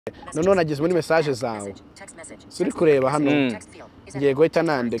none nagize muri message zawe suri kureba hano ngiye guhita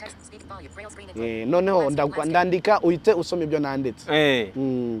nandika noneho ndandika uhite usoma ibyo nanditse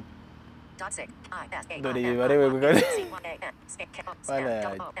dore bibarewe gugari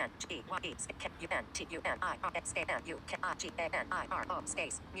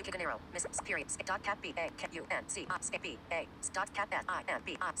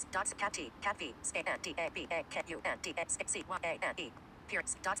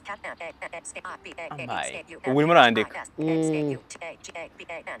ubu murandika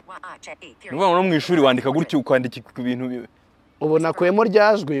no mu ishuri wandika gutyo ukandika ku bintu ubu nakuyemo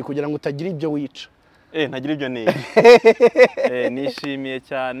ryajwe kugira ngo utagira ibyo wica ntagira ibyo nishimiye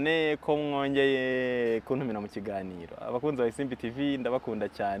cyane ko mwongeye kuntumira mu kiganiro abakunzi ba Isimbi TV ndabakunda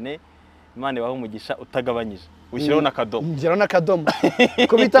cyane Imana ibaho umugisha utagabanyije ushyiraho n'akadomo ngiraho n'akadomo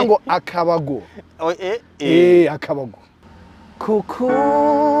ko bita ngo akabago akabago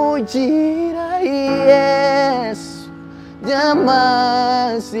kukugira Yesu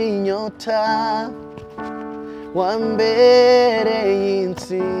byamazi inyota wambereye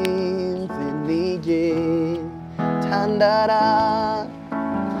intsinzi nige tandara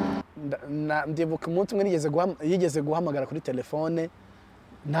ndibuka umunsi umwe yigeze guhamagara kuri telefone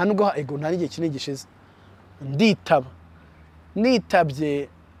nta nubwo ego nta n'igihe kinini gishize nitabye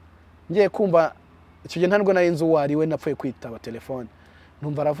ngiye kumva icyo gihe nta nubwo nari nzi uwo ari we napfuye kwitaba telefone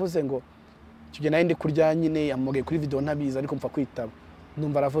numva aravuze ngo icyo gihe nari ndi kurya nyine yamugaye kuri video ntabizi ariko mpfa kwitaba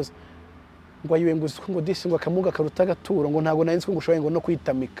numva aravuze ngo ayiwe ngo disi ngo akamuga karuta gaturo ngo ntago nari nzi ko ngushoboye ngo no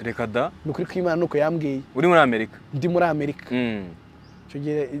kwitamika reka da nukuri kw'Imana nuko yambwiye uri muri Amerika ndi muri Amerika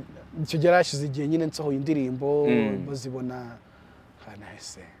icyo gihe rashize igihe nyine nsohoye indirimbo bazibona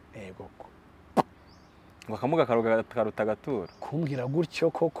hanahise ego ngo akamuga karuta gaturo kumbwira gutyo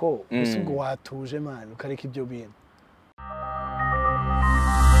koko ubwo watuje man ukareka ibyo bintu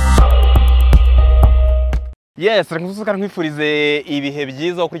Yes, reka nkwifurize ibihe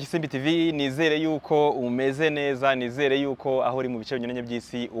byiza kuri Isimbi TV nizere yuko umeze neza nizere yuko aho uri mu bice binyuranye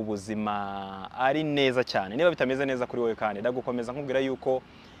by'isi ubuzima ari neza cyane niba bitameze neza kuri wowe kandi ndagukomeza nkubwira yuko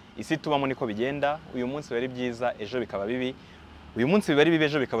isi tubamo niko bigenda uyu munsi bari byiza ejo bikaba bibi uyu munsi bari bibi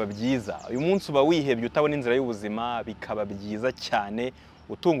ejo bikaba byiza uyu munsi uba wihebye utabona inzira y'ubuzima bikaba byiza cyane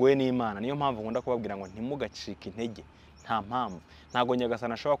utunguwe n'Imana niyo mpamvu nkunda kubabwira ngo ntimugacike intege nta mpamvu ntago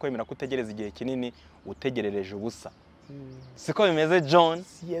Nyagasana ashobora kwemera kutegereza igihe kinini utegerereje ubusa siko bimeze John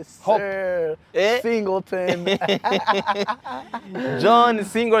yes sir Singleton John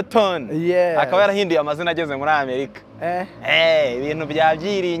Singleton akaba yarahinduye amazina ageze muri Amerika ibintu bya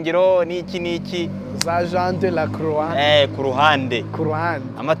byiringiro niki za Jean de la Croix ku ruhande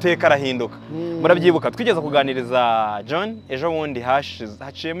amateka arahinduka murabyibuka twigeze kuganiriza John ejo bundi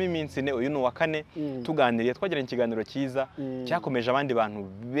haciyemo iminsi ine uyu ni wa kane tuganiriye twagiranye ikiganiro cyiza cyakomeje abandi bantu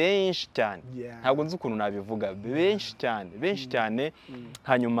benshi cyane ntabwo nzi ukuntu nabivuga benshi cyane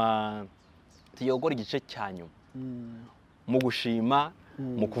hanyuma tuyogora igice cyanyuma mu gushima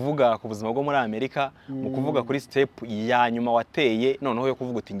mu kuvuga ku buzima bwo muri Amerika mu kuvuga kuri step ya nyuma wateye noneho yo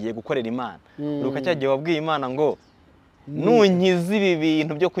kuvuga uti ngiye gukorera Imana uruka cyagiye wabwiye Imana ngo nunkiza ibi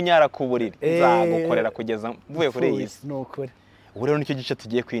bintu byo kunyara ku buriri nzagukorera kugeza mvuye kuri iyi si ubu rero nicyo gice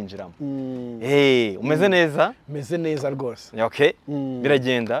tugiye kwinjiramo umeze neza meze neza rwose okay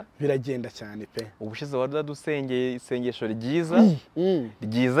biragenda cyane pe ubushize wadusengeye isengesho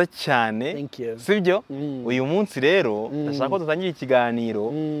ryiza cyane sibyo uyu munsi rero ndashaka ko dutangira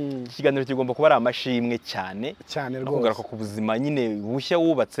ikiganiro kigomba kuba ari amashimwe cyane rwose kugaruka ku buzima nyine bushya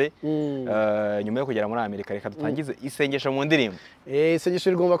wubatse nyuma yo kugera muri Amerika reka dutangize isengesho mu ndirimbo isengesho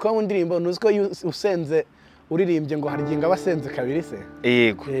rigomba kuba mu ndirimbo nuzi ko usenze uririmbye ngo hariginga abasenze kabiri se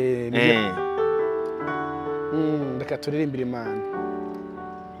yego reka turirimbire Imana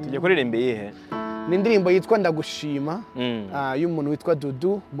tujye kuririmba iyihe ni indirimbo yitwa Ndagushima y'umuntu witwa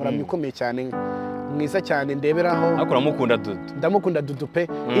Dudu muramye ukomeye cyane mwiza cyane ndeberaho akuramukunda Dudu ndamukunda Dudu pe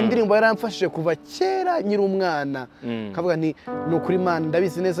indirimbo yaramfashije kuva kera nyiri umwana kavuga ni ukuri Imana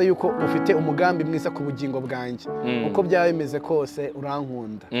ndabizi neza yuko ufite umugambi mwiza ku bugingo bwanjye uko byaba bimeze kose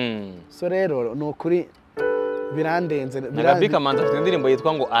urankunda so rero ni ukuri birandenze Nagabika manza afite indirimbo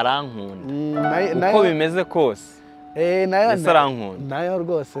yitwa ngo arankunda uko bimeze kose nayo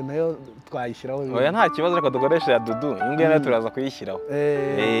rwose nayo twayishyiraho oya nta kibazo reka dukoreshe ya Dudu ingiye nayo turaza kuyishyiraho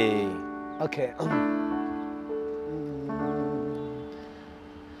okay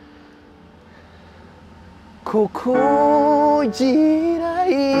kukugira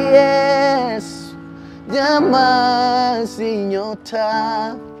Yesu byamazi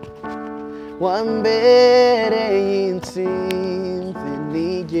inyota wambereye intsinzi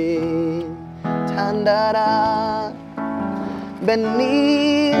nige tandara mbe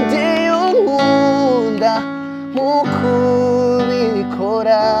ninde yonkunda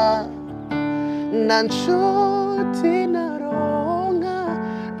nk'ukubikora nta nshuti naronka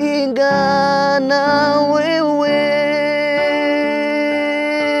ingana wewe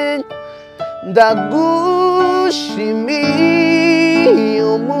ndagushimiye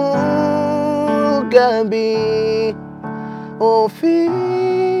umugambi ufitiye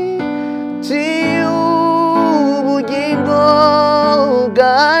ubugingo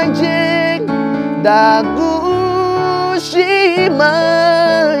bwanje ndagushima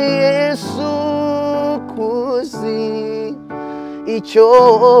Yesu kuzi icyo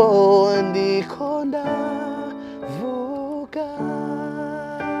ndiko ndavuga.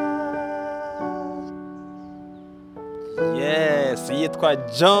 Yes, yitwa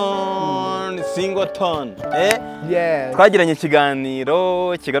John Singleton. Yes. Twagiranye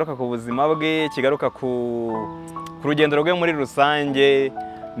ikiganiro kigaruka ku buzima bwe, kigaruka ku rugendo rwe muri rusange,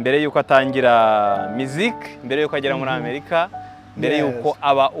 mbere yuko atangira music, mbere yuko agera muri Amerika, mbere yuko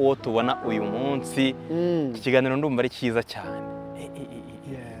aba uwo tubona uyu munsi. Iki kiganiro ndumva ari cyiza cyane.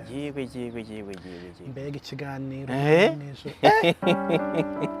 Yewe. Mbega ikiganiro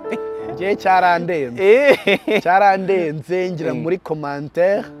ngiye cyarandenze ngira muri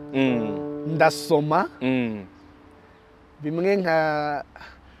commentaire ndasoma bimwe nka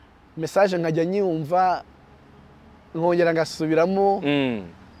message nkajya nyumva nkongera ngasubiramo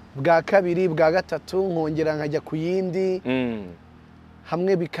bwa kabiri bwa gatatu nkongera nkajya ku yindi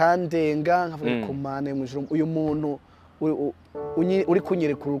hamwe bikandenga nkavuga ko mane uyu muntu uri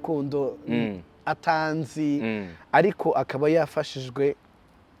kunyereka urukundo atanzi ariko akaba yafashijwe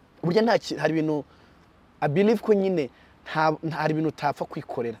burya hari ibintu I believe ko nyine hari ibintu utapfa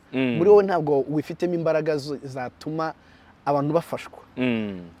kwikorera muri wowe ntabwo wifitemo imbaraga zatuma abantu bafashwa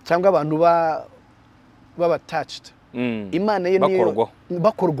cyangwa abantu baba touched. Imana ye niyo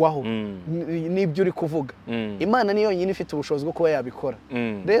bakorwaho n'ibyo uri kuvuga. Imana niyo yonyine ifite ubushobozi bwo kuba yabikora.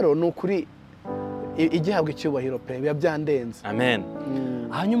 Rero ni ukuri igihabwa icyubahiro pe biba byandenze. Amen.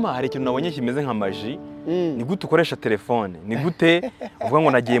 Hanyuma hari ikintu nabonye kimeze nka maji. Ni gute ukoresha telefone? Ni gute uvuga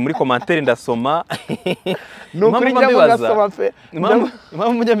ngo nagiye muri commentaire ndasoma? Nukuri njya mugasoma pe.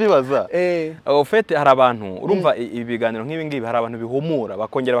 Impamvu mujya mbibaza. Au fait hari abantu urumva ibiganiro nk'ibi ngibi hari abantu bihumura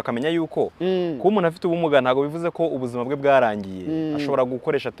bakongera bakamenya yuko ko umuntu afite ubumuga ntago bivuze ko ubuzima bwe bwarangiye. Ashobora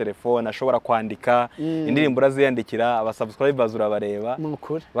gukoresha telefone, ashobora kwandika indirimbo raziyandikira, abasubscribers urabareba.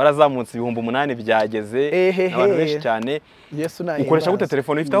 Barazamutse 8,000 byageze abantu benshi cyane. Yesu naye. Ukoresha gute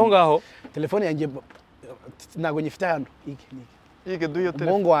telefone ifite aho ngaho? Telefone yanjye ntago nyifite hano. Ige duyo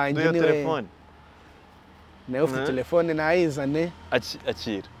telefone. Nayo ufite telefone nayizane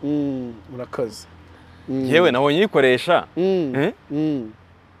akira. Urakoze. Yewe nabonye yikoresha.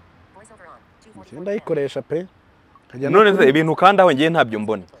 Ndayikoresha pe. None se ibintu kandi aho ngiye ntabyo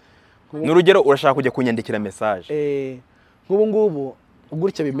mbona. N'urugero urashaka kujya kunyandikira message. Nk'ubu ngubu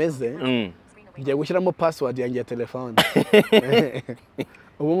ugurike bimeze. Ngiye gushyiramo password yanjye ya telefone.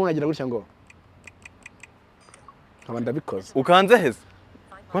 Ubu mwagira gutya ngo abanda bikoze. Ukanze heze.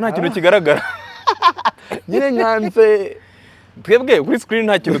 Ko nta kintu kigaragara. Nyine nkanze twebwe kuri screen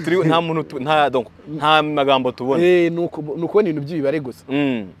nta kintu turi nta muntu nta magambo tubona. Nuko ibintu by'ibibare gusa.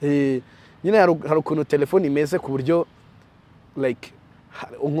 Nyine hari ukuntu telefone imeze ku buryo like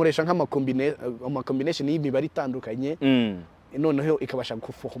unkoresha nk'ama combination y'imibare itandukanye. Noneho ikabasha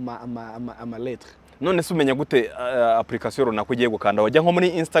guforma ama lettre. None se umenya gute application runaka ugiye gukanda wajya nko muri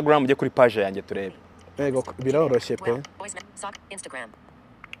Instagram ujye kuri page yanjye turebe. Yego biroroshye pe.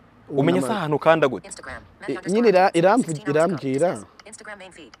 Umenya se ahantu kanda gute? Nyine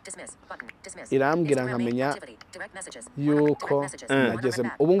irambwira nkamenya yuko nageze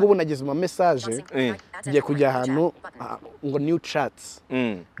ubu ngubu nageze mu message ngiye kujya ahantu ngo new chats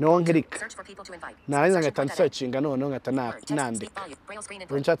no nkirika narangiza ngata searchinga none ngata nandika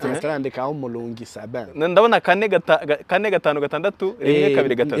new chats nandika aho mulungi saba ndabona 4 5 6 1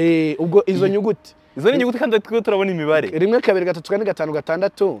 2 3 ubwo izo nyuguti izo ni nyuguti kandi turabona imibare 1 2 3 4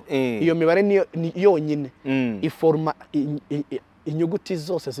 5 6 iyo mibare ni yonyine iforma inyuguti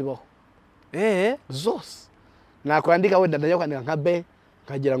zose zibaho zose nakwandika wenda ndajya kwandika nka B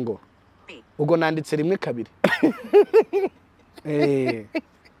nkagira ngo ubwo nanditse 1 2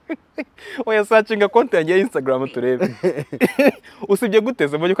 oya searching account yanjye ya Instagram turebe usibye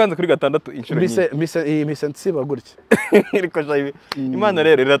guteze mbonye kwanze kuri 6 inshuro nyinshi mise nsiba gutya iriko jaye Imana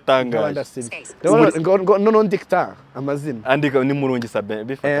rero iratangaje no dicta amazina andika ni murungi sabe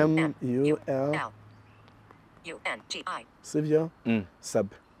bifata M U L sibyo sab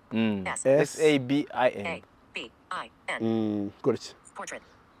S A B I N gutya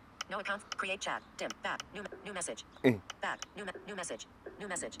No account. Create chat. Dim. Back. New message. Back. New message. New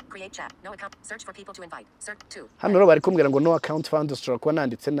message. Create chat. No account. Search for people to invite. Search 2. hano rero bari kumbwira ngo no account found ushobora kuba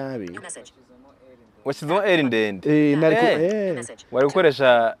nanditse nabi. New message. washyizemo eri ndende wari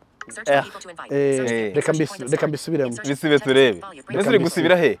gukoresha reka mbisubiremo bisibe turebe mbese uri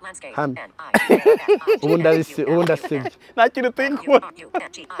gusubira he hano ubu ndasibye nta kintu turi kubona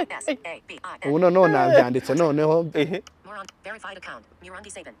ubu noneho nabyanditse noneho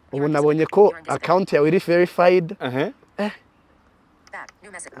ubu nabonye ko account yawe iri verified.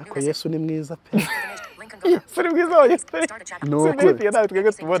 Ako Yesu ni mwiza pe. Yesu ni mwiza wa Yesu. Nukuri nawe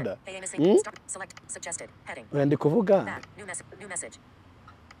twebwe tubona. Ndi kuvuga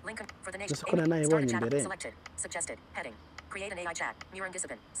Ese ko nanayibonye imbere. Create an AI chat. Murin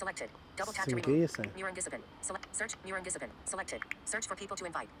discipline. Selected. Double tap to Singiye remove. se. Murin discipline. Select. Search. Murin discipline. Selected. Search for people to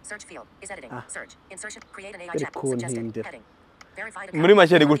invite. Search field. Is editing. Search. Insertion. Create an AI chat. Suggested. Heading. Verified account. muri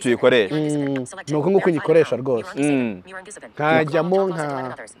make ni gutyo uyikoresha nuko nguko nyikoresha rwose nkajyamo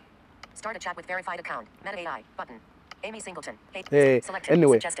nka Start a chat with verified account. Meta AI button. Amy Singleton.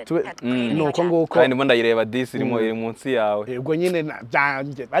 Anyway, nuko nguko kandi mbona ndayireba disi iri munsi yawe ubwo nyine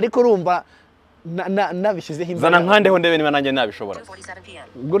byanjye ariko urumva nabishyizeho zana nkandeho ndebe niba nanjye nabishobora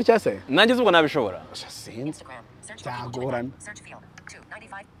gutya se nanjye ubwo nabishobora sinzi byagorana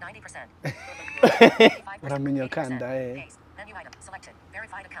uramenya kanda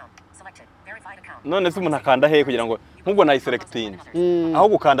none se umuntu akanda he kugira ngo nk'ubwo nayiselecting aho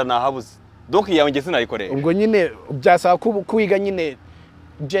gukanda nahabuze donc yawe nge sinayikoresha ubwo nyine byasaba kwiga nyine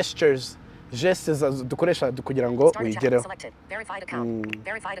gestes dukoresha kugira ngo uyigereho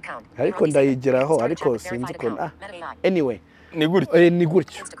ariko ndayigeraho ariko sinzi ko anyway ni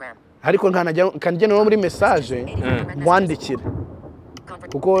gutyo ariko nkanajya no muri message wandikira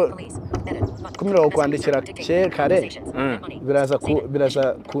kuko kumira kwandikira kare biraza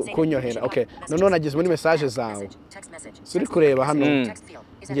kunyohera. Okay, none nagize muri message zawe suri kureba hano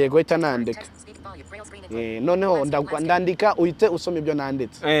ngiye guhita nandika noneho ndandika uhite usoma ibyo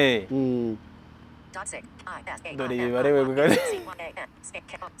nanditse dore ibibare we gugane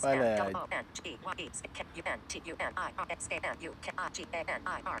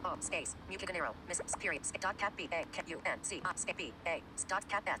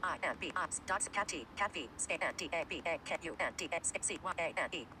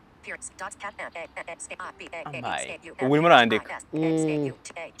ubu urimo urandika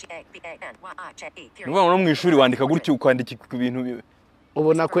nuvuga ngo no mu ishuri wandika gutyo ukandika ku bintu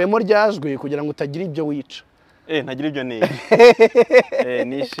ubu nakuyemo ryajwi kugira ngo utagira ibyo wica ntagira ibyo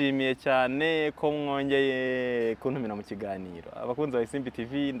nishimiye cyane ko mwongeye kuntumira mu kiganiro abakunzi ba Isimbi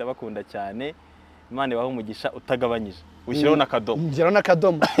TV ndabakunda cyane Imana ibahe umugisha utagabanyije ushyiraho n'akadomo ngiraho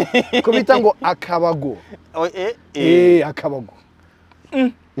n'akadomo ko bita ngo akabago akabago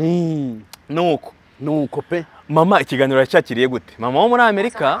nuko pe mama ikiganiro cyakiriye gute mama wo muri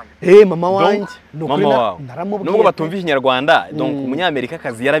Amerika mama wanjye nubwo batumva ikinyarwanda donc umunyamerika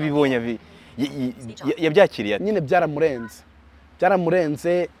kazi yarabibonye yabyakiriye nyine byaramurenze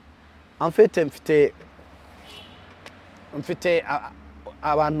en fait mfite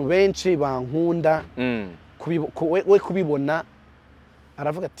abantu benshi bankunda we kubibona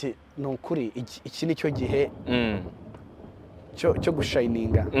aravuga ati no kuri iki nicyo gihe cyo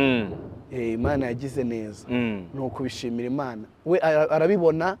gushininga Imana yagize neza nuko bishimira Imana we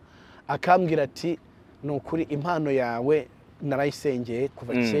arabibona akambwira ati nukuri impano yawe narayisengeye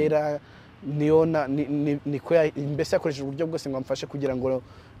kuva kera niyo niko mbese yakoresheje uburyo bwose ngo amfashe kugira ngo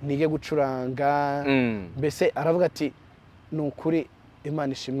nige gucuranga mbese aravuga ati nukuri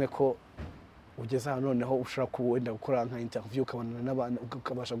Imana ishimwe ko ugeze hano noneho ushobora kuwenda gukora nka interview ukabona n'abantu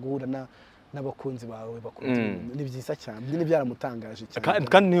ukabasha guhura n'abakunzi bawe bakunze ni byiza cyane ni byaramutangaje cyane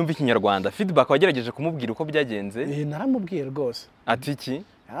kandi niyumva ikinyarwanda feedback wagerageje kumubwira uko byagenze naramubwiye rwose ati iki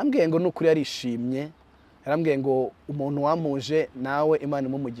yarambwiye ngo nukuri yarishimye yarambwiye ngo umuntu wamuje nawe Imana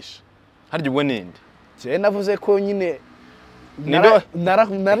imumugisha harya ubwo ninde je navuze ko nyine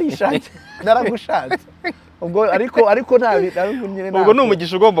naragushatse ubwo ariko nabi ubwo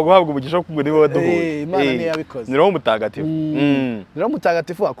numugisha ugomba guhabwa umugisha ko muri wowe duhuye Imana niyo yabikoze ni roho mutagatifu ni roho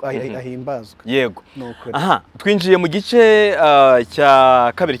mutagatifu ahimbazwe yego aha twinjiye mu gice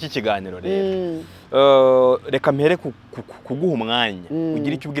cya kabiri cy'ikiganiro rero reka mpere kuguha umwanya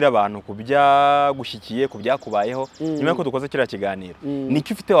ugira icyo ubwira abantu ku byagushyikiye ku byakubayeho nyuma y'uko dukoze kiriya kiganiro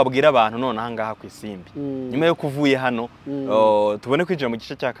nicyo ufite wabwira abantu none aha ngaha ku Isimbi nyuma y'uko uvuye hano tubone kwinjira mu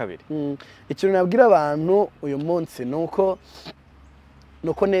gice cya kabiri ikintu nabwira abantu uyu munsi nuko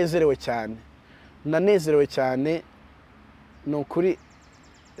nezerewe cyane nanezerewe cyane nukuri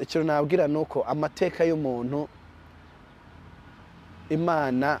ikintu nabwira nuko amateka y'umuntu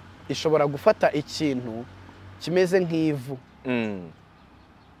Imana ishobora gufata ikintu kimeze nk'ivu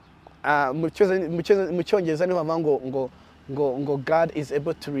mu cyongereza niho bavuga ngo God is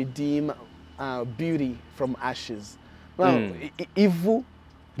able to redeem beauty from ashes. Ivu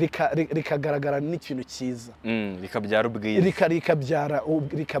rikagaragara n'ikintu cyiza rikabyara ubwiza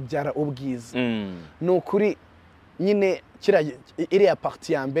rikabyara ubwiza. Ni ukuri nyine iriya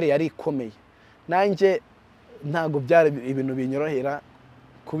parti ya mbere yari ikomeye, nanjye ntabwo byari ibintu binyorohera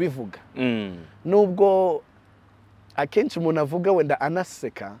kubivuga, nubwo akenshi umuntu avuga wenda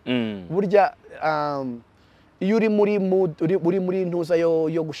anaseka. Burya iyo uri muri ntuza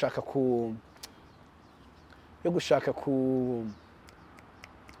yo gushaka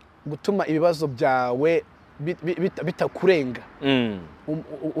gutuma ibibazo byawe bitakurenga,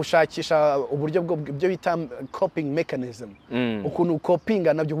 ushakisha uburyo byo bita coping mechanism, ukuntu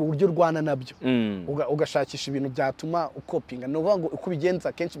ukopinga nabyo, uburyo urwana nabyo, ugashakisha ibintu byatuma ukopinga. Ni ukuvuga ngo uko ubigenza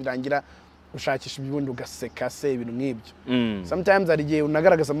akenshi birangira ushakisha ibindi ugaseka se ibintu nk'ibyo. Sometimes hari igihe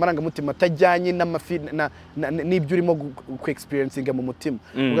unagaragaza amarangamutima atajyanye n'ibyo urimo ku-experiencinga mu mutima,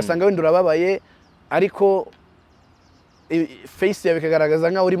 ugasanga wenda urababaye ariko face yawe ikagaragaza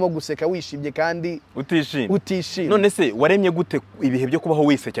nkaho urimo guseka wishimye kandi utishimye. None se waremye gute ibihe byo kubaho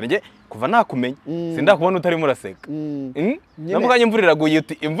wisekera? Nge kuva nakumenya sindakubona utarimo uraseka. Namuganye imvura iraguye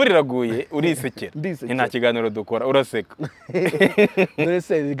uti imvura iraguye urisekera. Nta kiganiro dukora uraseka. None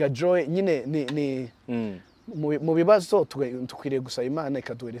se biga joy nyine ni mu bibazo tukwiriye gusaba Imana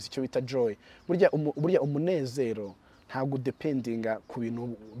ikaduhereza icyo bita joy. Burya umunezero ntabwo dependinga ku bintu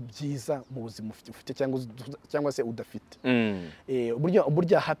byiza mu buzima ufite cyangwa se udafite.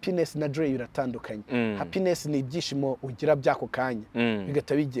 Burya happiness na joy biratandukanye. Happiness ni ibyishimo ugira byako kanya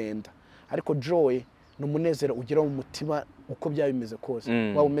bigata bigenda, ariko joy ni umunezero ugira mu mutima uko byaba bimeze kose,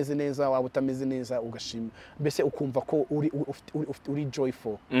 waba umeze neza waba utameze neza ugashima, mbese ukumva ko uri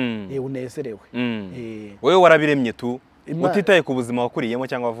joyful, unezerewe. Wowe warabiremye tu utitaye ku buzima wakuriyemo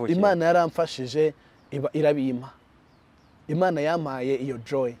cyangwa wavukiye? Imana yaramfashije irabima. Imana yampaye iyo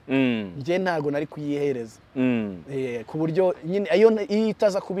joy, njye ntago nari kuyihereza, ku buryo nyine iyo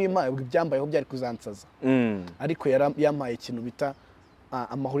itaza kubima ibyambayeho byari kuzansaza, ariko yampaye ikintu bita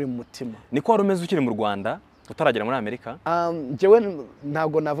amahoro mu mutima. Niko wari umeze ukiri mu Rwanda utaragera muri Amerika? Njyewe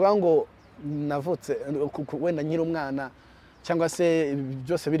ntabwo navuga ngo navutse wenda nkiri umwana cyangwa se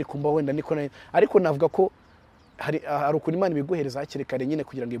byose biri kumbaho wenda niko, ariko navuga ko hari ukuntu Imana ibiguhereza hakiri kare nyine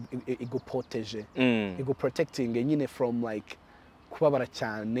kugira ngo iguproteje, iguprotecting nyine from like kubabara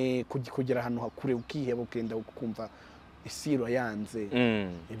cyane, kugera ahantu hakure ukiheba ukenda ukumva isiro yanze.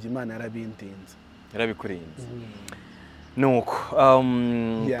 Ibyo Imana yarabindinze, yarabikurinze. Nuko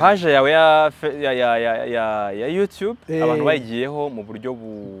page yawe ya YouTube abantu bayigiyeho mu buryo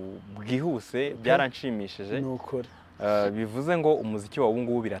bwihuse byaranshimishije. Nukuri bivuze ngo umuziki wawe ubu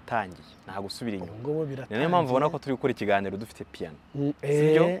ngubu biratangiye, nta gusubira inyuma. Niyo mpamvu ubona ko turi gukora ikiganiro dufite piano.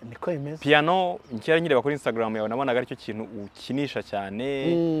 Sibyo? Niko bimeze. Piano nkira nyireba kuri Instagram yawe nabonaga aricyo kintu ukinisha cyane,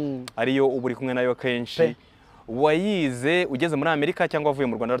 ariyo uba uri kumwe nayo kenshi. Wayize ugeze muri Amerika cyangwa wavuye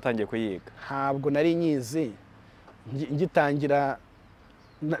mu Rwanda waratangiye kuyiga? Ntabwo nari nyizi ngitangira,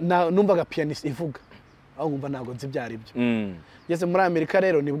 numvaga pianist ivuga, aho ngumva ntabwo nzi byari byo. Yeze muri Amerika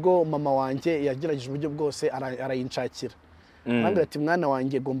rero nibwo mama wanjye yagerageje uburyo bwose arayinshakira. Arambwira ati mwana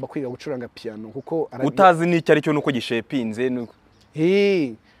wanjye gomba kwiga gucuranga piano kuko utazi n'icyo ari cyo nuko gishepinze nuko.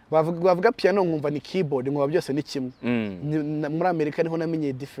 Bavuga piano nkumva ni keyboard, nkumva byose ni kimwe. Muri Amerika niho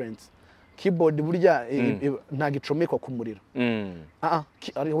namenye difference. Keyboard burya nta gicomekwa ku muriro.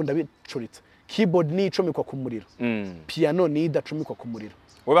 Ariho ndabicuritse. Keyboard ni icomekwa ku muriro. Piano ni idacomekwa ku muriro.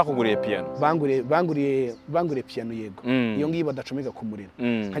 Wowe bakuguriye piano? Banguriye piano yego. Iyo ngiyo badacomeka ku muriro.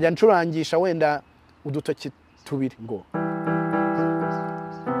 Nkajya ncurangisha wenda udutoki tubiri ngo.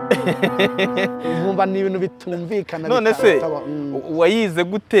 Nkumva ni ibintu bitumvikana. None se wayize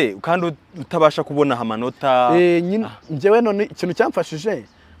gute kandi utabasha kubona amanota? Njyewe none ikintu cyamfashije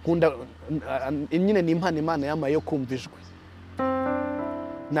nkunda nyine ni impano Imana yamaye yo kumva ijwi.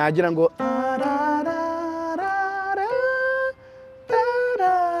 Nagira ngo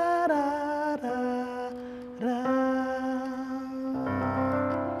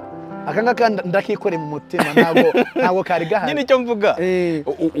akanga ndakikore mu mutima, ntabwo kari gahari. Nyine icyo mvuga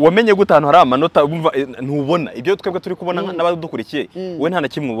wamenye gutanu hari amanota ntubona ibyo twebwe turi kubona n'abadukurikiye, we nta na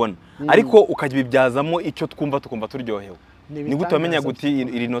kimwe ubona, ariko ukagibibyazamo icyo twumva tukumva turyohewe. Ni gute wamenya guti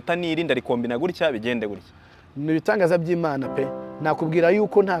iri nota ni irinda rikombina gutya bigende gutya? Ni bitangaza by'Imana pe. Nakubwira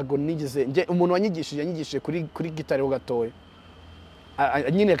yuko ntago nigeze nje umuntu yanyigishije kuri gitari ho gatoya,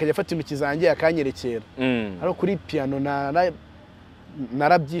 nyine akajya afata intoki zanjye akanyerekera. Ariko kuri piano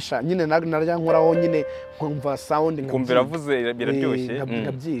narabyisha nyine narya nkoraho nyine nkumva sound kumvira avuze biraryoshye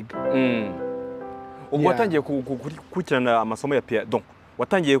ngabyiga ubwo watangiye gukurikirana amasomo ya piano donc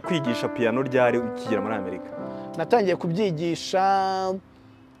watangiye kwigisha piano ryari ukigera muri Amerika natangiye kubyigisha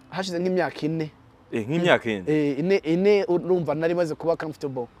hashize nk'imyaka 4 nk'imyaka 4 ine urumva nari maze kuba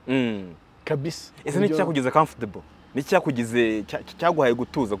comfortable kabisa ese ni cyakugize comfortable ni cyakugize cyaguhaye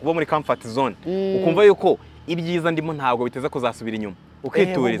gutuza kuba muri comfort zone ukumva yuko ibyiza ndimo ntabwo biteza kuzasubira inyuma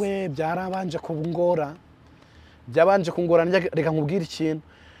ukituriza byarabanje kubungora byabanje kungora reka nkubwira ikintu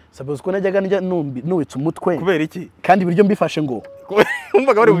sabaze ko najyaga njya nuwitse umutwe kubera iki kandi biryo mbifashe ngo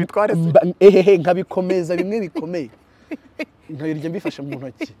umvaga bari ubitware nkabikomeza bimwe bikomeye nkabiryo mbifashe mu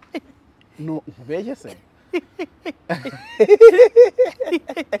ntoki no ubeye se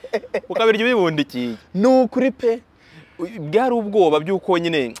ukabiryo bibundikiye nukuri pe byari ubwoba byuko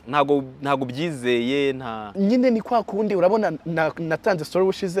nyine ntago byizeye nta nyine ni kwa kundi urabona natanze story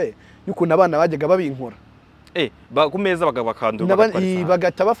ushize yuko abana bajyaga babinkora ku meza bakandura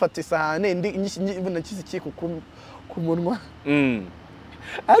bagata bafata isahane nakize ikiko ku munwa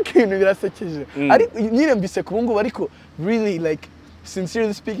akintu birasekeje ari nyine mbise ku bungu ariko really like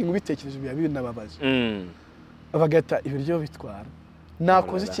sincerely speaking ubitekereje biya binababaje bagata ibiryo bitwara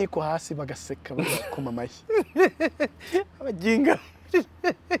nakoze ikiko hasi bagaseka bakoma amashyi abaginga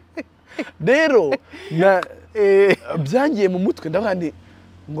rero byangiye mu mutwe ndabandi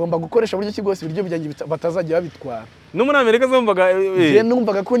ngomba gukoresha buryo ki bwose ibiryo byanjye batazajya babitwara no muri Amerika zombaga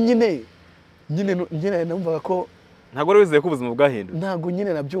numvaga ko nyine numvaga ko ntago wizeye ko ubuzima bwahinduye ntago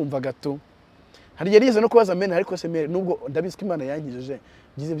nyine nabyumvaga tu hari yarize no kubaza mene ariko se mene nubwo ndabizi ko Imana yankijije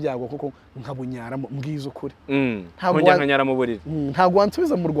ngize ibyago kuko nkabunyara mbwiza ukuri nkanyara mu buriri ntago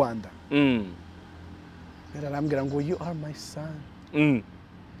wansubiza mu Rwanda yarambwira ngo you are my son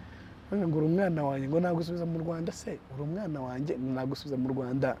ngo uri umwana wanjye ngo nagusubiza mu Rwanda se uri umwana wanjye nagusubiza mu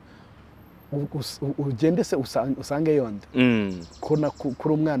Rwanda ugende se usange yonde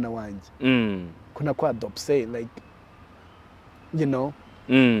kuri umwana wanjye kuna kwa adopse like you know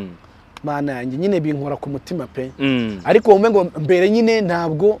mana yanjye nyine binkora ku mutima pe ariko wumve ngo mbere nyine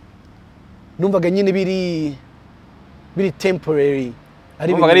ntabwo numvaga nyine biri temporary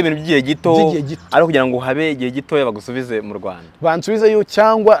ari ibintu by'igihe gito ari kugira ngo habe igihe gito bagusubize mu Rwanda bansubize yo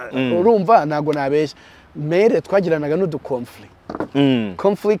cyangwa urumva ntago nabeshya mere twagiranaga n'udu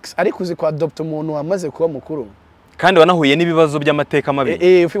conflicts ariko uzi ko adopt umuntu wamaze kuba mukuru kandi wanahuye n'ibibazo by'amateka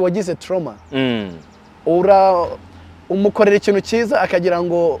mabi wagize trauma umukorera ikintu cyiza akagira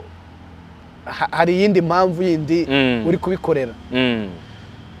ngo hari yindi mpamvu yindi uri kubikorera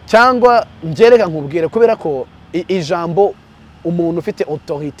cyangwa ngereka nkubwire kubera ko ijambo umuntu ufite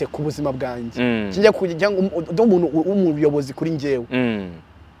autorité ku buzima bwanjye kijya kujya umuntu umuyobozi kuri njyewe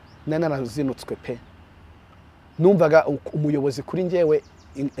nanazinutswe pe numvaga umuyobozi kuri njyewe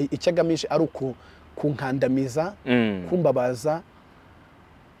icyagamije ari kunkandamiza kumbabaza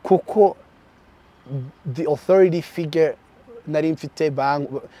kuko the authority figure nari mfite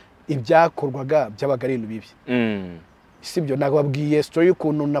ibyakorwaga byabaga ari bibi sibyo nagababwiye story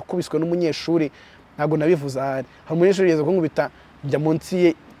y'ukuntu nakubiswe n'umunyeshuri ntago nabivuza hari umunyeshuri yeze kunkubita njya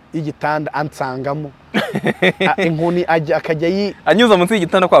munsi y'igitanda ansangamo inkoni akajya anyuza munsi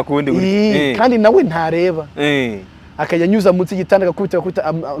y'igitanda kwa kundi kandi nawe ntareba akajya anyuza munsi y'igitanda akakubita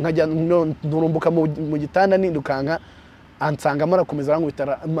nkajya nturumbuka mu gitanda nindukanka ansangamo arakomeza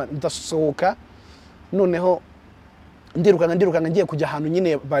arankubita ndasohoka noneho ndirukanka ngiye kujya ahantu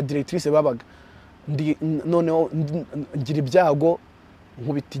nyine ba directrice babaga noneho ngira ibyago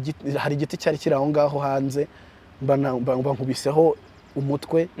nkubita hari igiti cyari kiri aho ngaho hanze bankubiseho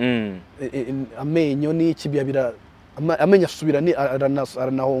umutwe amenyo n'ikibya amenya asubira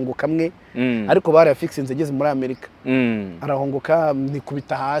aranahongoka kamwe ariko bari afixinze ngeze muri Amerika arahongoka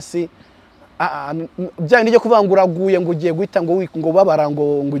nikubita hasi byari nijye kuvanguraguye ngo ugiye guhita ngo babara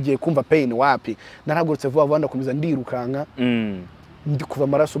ngo ugiye kumva pain wapi naragurutse vuba vuba ndakomeza ndirukanka ndi kuva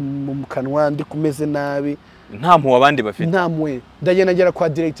amaraso mu kanwa ndi kumeze nabi nta mpuwe abandi bafite nta mpuwe ndagenda ngera kwa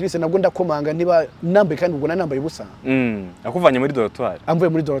directrice nabwo ndakomanga niba nambaye kandi ubwo nambaye ubusa akuvanye muri dortoir amvuye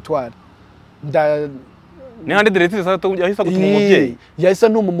muri dortoir ni handi directrice yahise gutuma umubyeyi yahise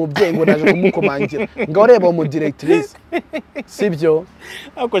ntuma umubyeyi ngo naje kumukomangira ngo reba umu directrice sibyo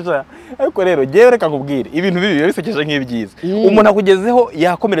ariko rero ngewe reka nkubwire ibintu bibi bisekeje nk'ibyiza umuntu akugezeho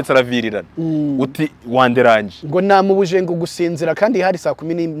yakomeretse aravirirana uti wanderanje ngo namubuje ngo gusinzira kandi hari saa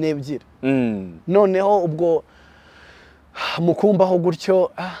 12 noneho ubwo mukumbaho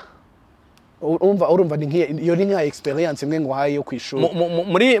gutyo urumva ni iyo ni nka experience imwe ngo haye yo kwishura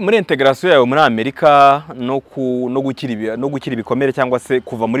muri integration yawe muri Amerika no gukira ibikomere cyangwa se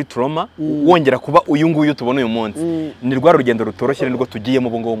kuva muri trauma wongera kuba uyu nguyu tubona uyu munsi ni rwa rugendo rutoroshye nirwo tugiyemo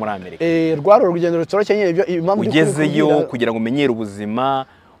ubu ngubu muri Amerika rwa rugendo rutoroshye nyine ibyo impamvu ugezeyo kugira ngo umenyere ubuzima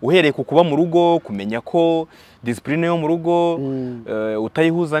uhereye ku kuba mu rugo kumenya ko discipline yo mu rugo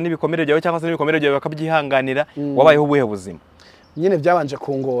utayihuza n'ibikomere byawe cyangwa se n'ibikomere byawe bakabyihanganira wabayeho ubuhe buzima nyine byabanje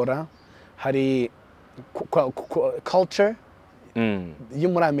kungora hari culture yo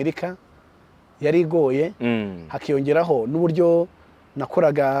muri Amerika yari igoye hakiyongeraho n'uburyo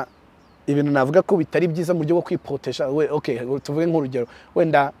nakoraga ibintu navuga ko bitari byiza mu buryo bwo kwipotesha okay tuvuge nk'urugero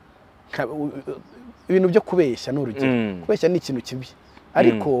wenda ibintu byo kubeshya n'urugero kubeshya ni ikintu kibi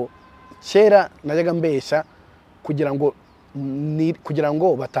ariko kera najyaga mbeshya kugira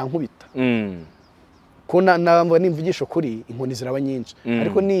ngo batankubita ko nimvugisha kuri inkoni ziraba nyinshi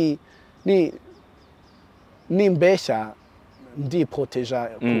ariko nimbeshya ndipoteja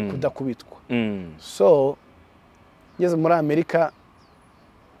kudakubitwa so ngeze muri Amerika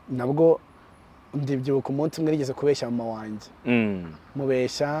nabwo ndibyibuka umunsi umwe rigeze kubeshya mama wanjye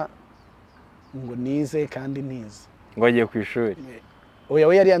mubeshya ngo nize kandi ntize ngo agiye ku ishuri oya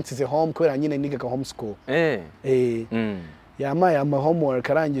we yari yansize home kubera nyine nigaga home school yamaye ama homework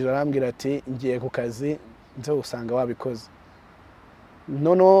arangije arambwira ati ngiye ku kazi nze usanga wabikoze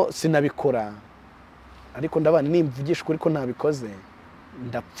nono sinabikora ariko ndabana nimvugisha kuri ko ntabikoze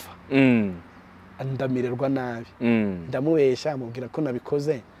ndapfa ndamirerwa nabi ndamubeshya amubwira ko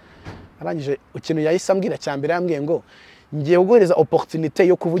nabikoze arangije ikintu yahise ambwira cyambere yambwiye ngo ngiye guhereza opportunité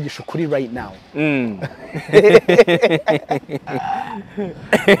yo kuvugisha kuri right now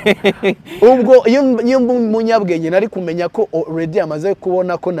ubwo iyo munyabwenge nari kumenya ko already amaze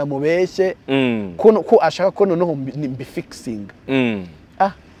kubona ko namubeshye ko ashaka ko noneho mbifixing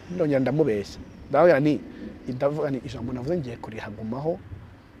ndongera ndamubeshya ndavuga ni ijambo navuze ngiye kurihagumaho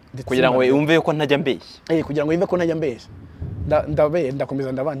kugira ngo yumve ko ntajya mbeshya kugira ngo yumve ko ntajya mbeshya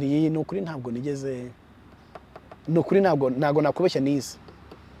ndakomeza ndabana iyi ni ukuri ntabwo nigeze nukuri ntabwo nakubeshya nize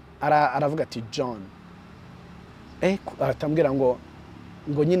aravuga ati John aratambwira ngo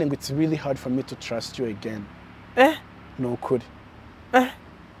nyine ngo it's really hard for me to trust you again nukuri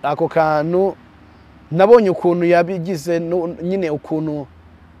ako kantu nabonye ukuntu yabigize nyine ukuntu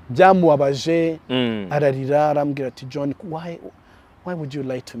byamubabaje ararira arambwira ati John why would you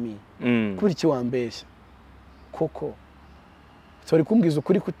lie to me kubera iki wambeshya koko tori kumbwiza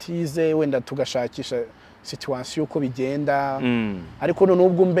ukuri kutize wenda tugashakisha situation uko bigenda ariko none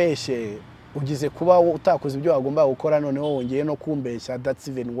ubwo umbeshye ugize kuba utakoze ibyo wagomba gukora noneho wongeye no kumbeshya that's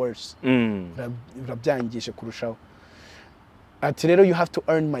even worse urabyangishe kurushaho ati rero you have to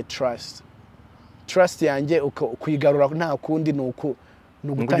earn my trust yanjye kwigarura nta kundi nuko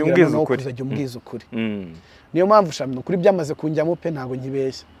nugutangira no kuzajya umbwiza ukuri niyo mpamvu shamwe ukuri byamaze kunjyamo pe ntago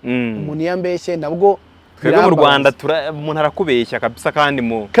nkibeshya umuntu yambeshye nabwo twebwe mu Rwanda umuntu arakubeshya kabisa kandi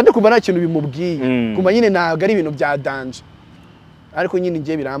kuba nta kintu bimubwiye kuma nyine ntago ari ibintu bya danje ariko nyine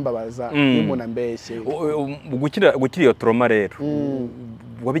ngiye birambabaza iyo umuntu ambeshye gukira iyo trauma rero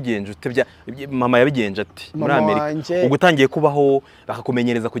wabigenje ute mama yabigenje ati muri Amerika ugutangiye kubaho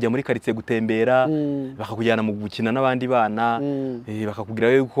bakakumenyereza kujya muri quartier gutembera bakakujyana mu gukina n'abandi bana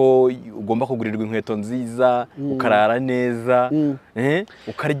bakakubwira yuko ugomba kugurirwa inkweto nziza ukarara neza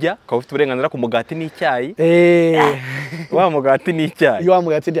ukarya ukaba ufite uburenganzira ku mugati n'icyayi wa mugati n'icyayi wa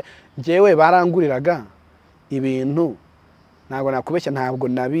mugati ngewe baranguriraga ibintu ntabwo nakubeshya ntabwo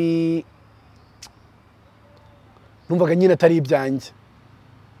numvaga nyine atari ibyanjye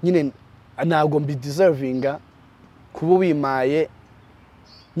nyine ntabwo mbideservinga kuba wimaye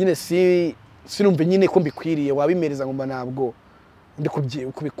nyine sinumve nyine ko mbikwiriye wabimereza ngo ntabwo ndi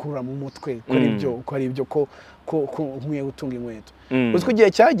kubikura mu mutwe ko ari ibyo ko nkwiye gutunga inkweto uzi ko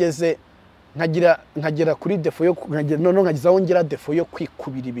igihe cyageze nkagera kuri defo yo noneho nkagezaho ngira defo yo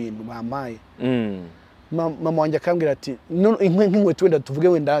kwikubira ibintu bamaye mama wanjye akambwira ati nk'inkweto wenda tuvuge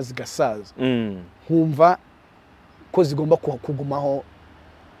wenda zigasaza nkumva ko zigomba kugumaho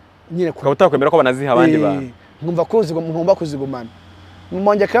nyine ukaba utakwemera ko banaziha abandi bantu nkumva ko ngomba kuzigumana mama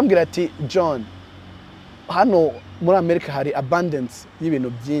wanjye akambwira ati John hano muri Amerika hari abundance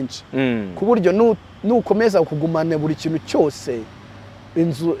y'ibintu byinshi ku buryo nukomeza kugumana buri kintu cyose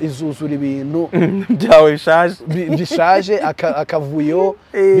inzu izuzura ibintu byawe bishaje akavuyo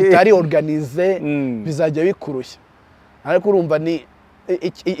bitari organize bizajya bikurushya ariko urumva ni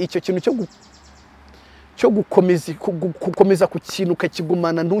icyo kintu cyo gukomeza ku kintu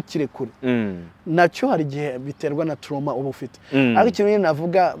kakigumana ntukirekure nacyo hari igihe biterwa na trauma uba ufite ariko ikintu nyine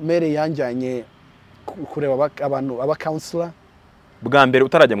navuga mere yanjyanye kureba abantu aba counselor bwa mbere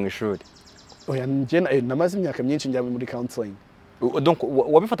utarajya mu ishuri oya njye namaze imyaka myinshi njya muri counseling. Donc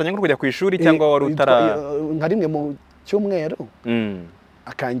wabifatanya nko kujya ku ishuri cyangwa wari utara nka rimwe mu cyumweru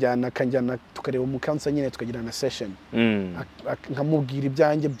akanjyana tukareba mu counseling nyine tukagira na session nkamubwira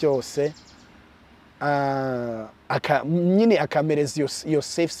ibyanjye byose nyine akamereza iyo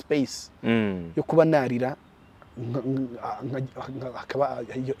safe space yo kuba narira hakaba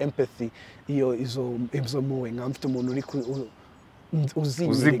iyo empathy iyo izo muwe nka mfite umuntu uri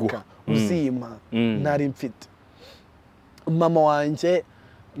uzimika uzima nari mfite. Mama wanje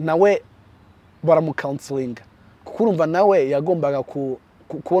nawe baramucounseling kuko urumva nawe yagombaga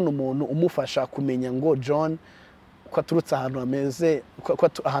kubona umuntu umufasha kumenya ngo John ko aturutse ahantu ameze ko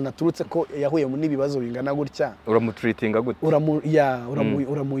ahantu aturutse ko yahuye n'ibibazo bingana gutya uramutreatinga gute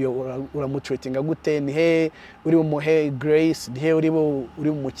uramutreatinga gute ni he uri umuhe grace ni he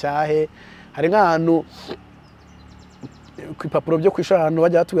uri mu cyahe. Hari nk'ahantu ku ipapuro byo kwishura ahantu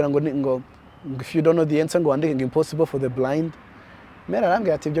bajya batubwira ngo if you don't know the answer ngo wandike impossible for the blind. Mera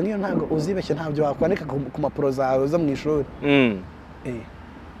arambwira ati ibyo ngiyo ntabwo uzibeshye ntabyo wakwandika ku mapuro zawe zo mu ishuri.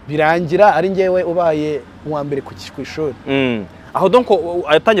 Birangira ari ngewe ubaye uwa mbere ku ishuri. Aho donc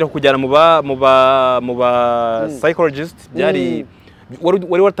atangira kujyana mu ba psychologist byari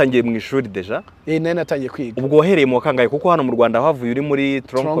wari watangiye mu ishuri deja? Nari natangiye kwiga. Ubwo wahereye mu kangahe kuko hano mu Rwanda havuye uri muri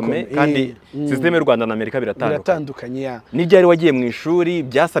troncome kandi systeme y'u Rwanda na Amerika biratandukanye ya. Ni byari wagiye mu ishuri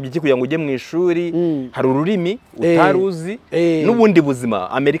byasabye iki kugira ngo ujye mu ishuri? Hari ururimi utaruzi n'ubundi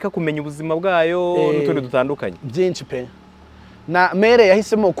buzima Amerika kumenya ubuzima bwayo n'utundi dutandukanye byinshi pe. Na mere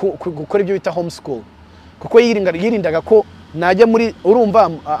yahisemo gukora ibyo bita homeschool kuko yirindaga ko najya muri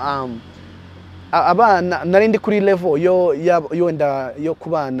urumva abana narindi kuri level yo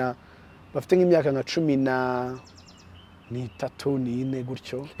kubana bafite nk'imyaka nka 13 4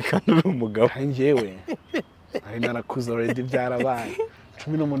 gutyo kandi uri umugabo njyewe ari narakuze already byarabaye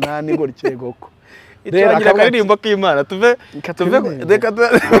 18 gutyo goko rero akaririmbo k'Imana tuve reka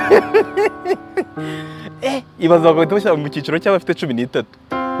ibaza ko tubashya mu cyiciro cy'abafite 13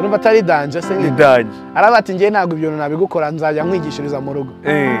 urumva atari danje se ni danje arabati ngiye ntabwo ibyo nabigukora nzajya nkwigishiriza mu rugo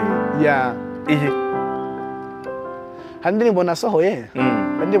ya hari indirimbo nasohoye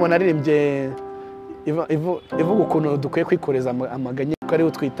indirimbo naririmbye ivuga ukuntu dukwiye kwikoreza amaganya ko ari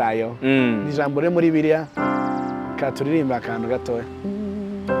utwitayeho ni ijambo rero muri Bibiliya katuririmba akantu gatoya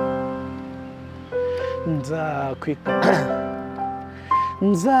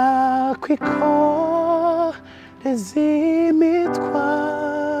nzakwikoreza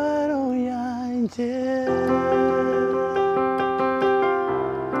imitwaro yanjye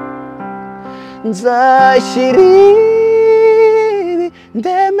nzashyira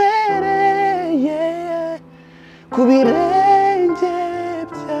ndemereye ku birenge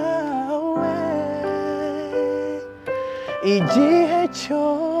byawe igihe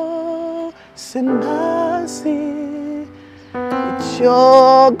cyose ntazi icyo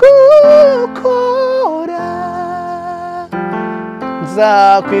gukora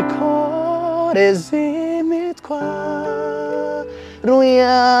nzakwikoreza imitwaro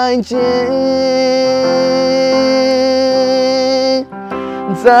yanjye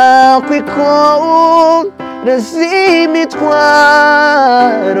nzakwikoreza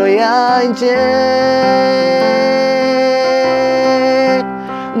imitwaro yanjye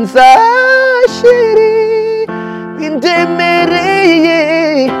nzashyira indemereye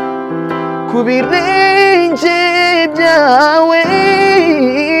ku birenge byawe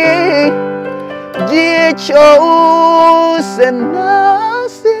igihe cyose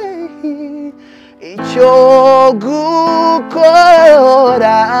ntazi icyo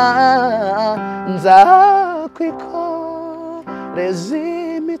gukora nzakwikoreza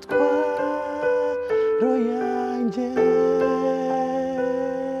imitwaro yanjye.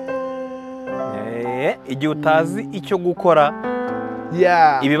 Igihe utazi icyo gukora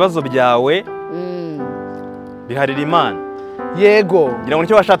ibibazo byawe biharira Imana. Yego ngira ngo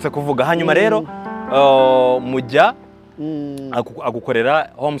nicyo washatse kuvuga. Hanyuma rero mujya agukorera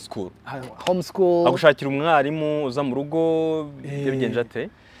homeschool agushakira umwarimu uza mu rugo bigenje ate?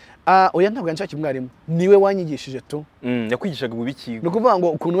 Oya ntabwo yanshakira umwarimu, niwe wanyigishije tu. Yakwigishaga mu biki? Ni ukuvuga ngo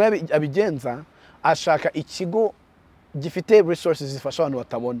ukuntu abigenza ashaka ikigo gifite resources zifasha abantu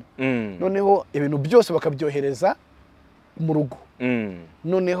batabona, noneho ibintu byose bakabyohereza mu rugo,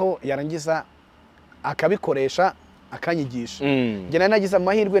 noneho yarangiza akabikoresha akanyigisha. Njye nagize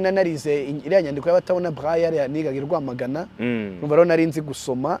amahirwe nanarize iriya nyandiko y'abatabona Braille nigaga i Rwamagana, numva rero nari nzi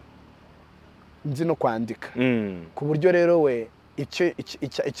gusoma nzi no kwandika, ku buryo rero we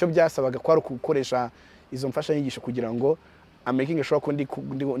icyo byasabaga ko ari gukoresha izo mfashanyigisho kugira ngo amaking ashobora ko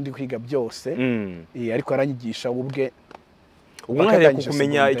ndi kwiga byose, ariko aranyigisha ubwe. umwe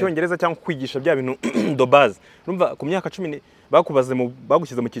kumenya icyongereza cyangwa kwigisha bya bintu do base urumva ku myaka 10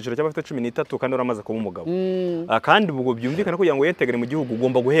 bagushyize mu cyiciro cy'abafite 13 kandi uramaze kuba umugabo kandi ubwo byumvikana kugira ngo yentegere mu gihugu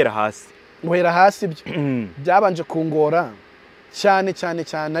ugomba guhera hasi byo byabanje kungora cyane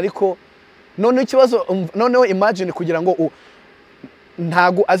ariko none ikibazo noneho imagine kugira ngo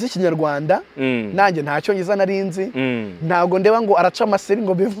ntago azi Ikinyarwanda nanjye ntacyo ngiza narinzi ntago ndeba ngo araca amaseri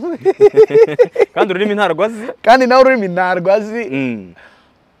ngo bivuge kandi ururimi ntarwazi kandi nawe ururimi ntarwazi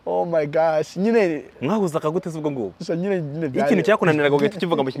oh my gosh nyine mwahuza akaguteza ubwo ngubu ikintu cyakunaniraga ugahita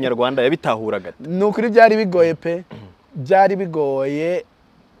kivuga mu Kinyarwanda yabitahuraga nukuri byari bigoye pe byari bigoye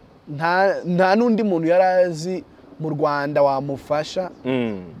nta nundi muntu yarazi mu Rwanda wamufasha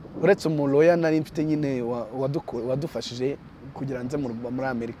uretse umuloya nari mfite nyine wadufashije kugira nze muri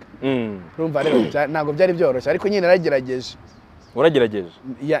Amerika urumva rero ntago byari byoroshye ariko nyine naragerageje uragerageje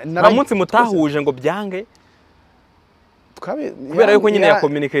nta munsi mutahuje ngo byange kubera yuko nyine ya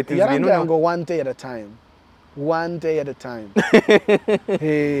communicate ibintu ngo one day at a time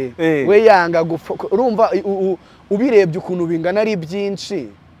we yanga urumva ubirebye ukuntu bingana ari byinshi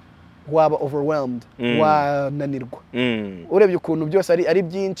waba overwhelmed wananirwa urebye ukuntu byose ari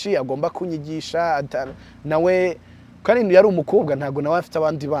byinshi agomba kunyigisha nawe kandi yari umukobwa ntago nawe afite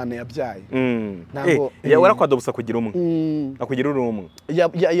abandi bana yabyaye ntago warakwadobsa kugira umwe akugira uri umwe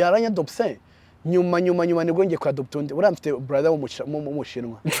yaranyadobse nyuma nibwo ngiye kwadopta undi uriya mfite brother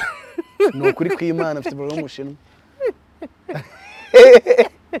w'umushinwa ni ukuri kw'Imana mfite brother w'umushinwa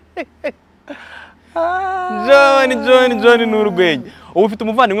John n'urwenya ubu ufite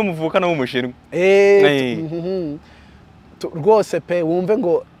umuvandimwe muvukana w'umushinwa rwose pe wumve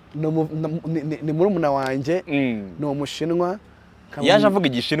ngo ni murumuna wanjye ni umushinwa yaje avuga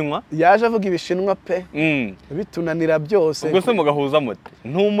igishinwa yaje avuga ibishinwa pe bitunanira byose ubwo se mugahuza mute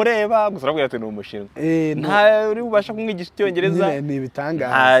ntumureba gusa urabwira ati ni umushinwa nta uri ubasha kumwigisha icyongereza ni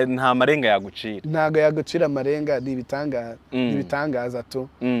ibitangaza nta marenga yagucira ntago yagucira amarenga ni ibitangaza tu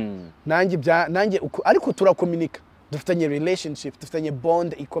nanjye ariko turakomunika dufitanye relationship dufitanye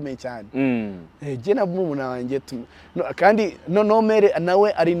bond ikomeye cyane je na murumuna wanjye kandi nomere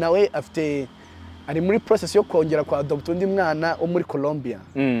nawe ari muri process yo kongera kwa adopta undi mwana wo muri Colombia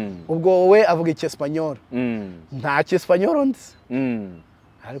ubwo we avuga icyespanyola nta cyespanyola nzi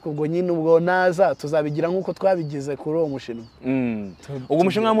ariko ubwo nyine ubwo naza tuzabigira nkuko twabigize kuri uwo mushinwa ubwo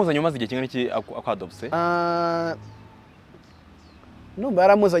mushinwa muzanye umaze igihe kingana iki akwadopse no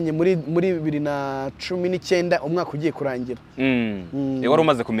baramuzanye muri 2019 umwaka ugiye kurangira wari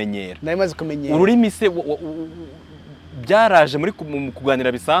umaze kumenyera nari maze kumenyera ururimi se byaraje muri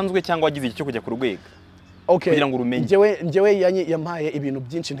kuganira bisanzwe cyangwa wagize iki cyo kujya ku rwego kugira ngo urumenye njyewe yampaye ibintu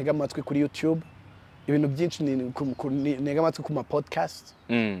byinshi ntega amatwi kuri YouTube ibintu byinshi ntega amatwi ku ma podcast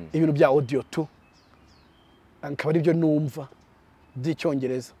ibintu bya audio tu akaba ari byo numva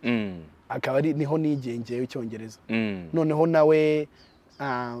by'icyongereza akaba ari niho nigengeye icyongereza noneho nawe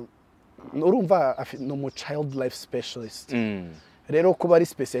urumva no mu child life specialist rero kuba ari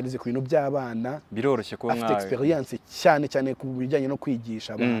specialize ku bintu by'abana biroroshye ko afite experience cyane ku bijyanye no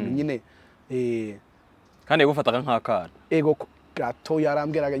kwigisha abantu nyine kandi yagufataga nk'akana ego gato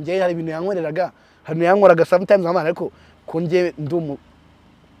yarambwiraga ngiye hari ibintu yankoreraga sometimes amana ariko ko ngiye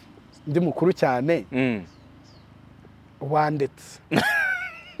ndi mukuru cyane wandetse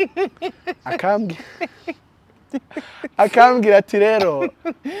akambwira ati rero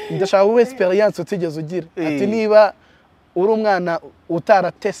ndashaka uwe experience utigeze ugira ati niba uri umwana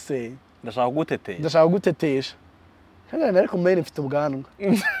utaratese ndashaka gutetesha kandi ariko mbere mfite ubwanwa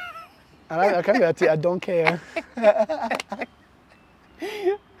akambwira ati I don't care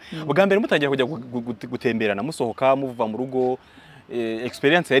ubwa mbere mutangiye kujya gutemberana musohoka muva mu rugo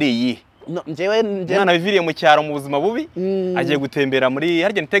experience yari iyi mwana biviriye mu cyaro mu buzima bubi agiye gutembera muri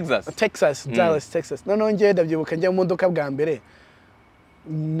harya Dallas Texas noneho ngiye ndabyibuka njya mu modoka bwa mbere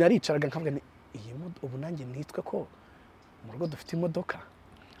naricaraga nkavuga iyi ubu nanjye nitwe ko mu rugo dufite imodoka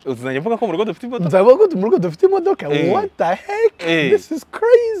uzanye mvuga ko mu rugo dufite imodoka nzavuga ko mu rugo dufite imodoka what the heck this is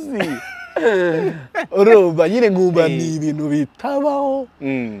crazy urumva nyine nkumva ni ibintu bitabaho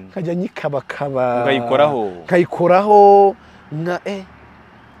nkajya nyikabakaba nkayikoraho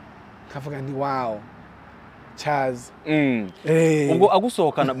kavuga ni wow cyaza ubwo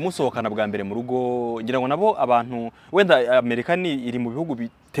musohokana bwa mbere mu rugo ngira ngo nabo abantu wenda Amerika iri mu bihugu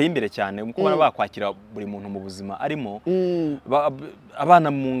biteye imbere cyane kuko bakwakira buri muntu mu buzima arimo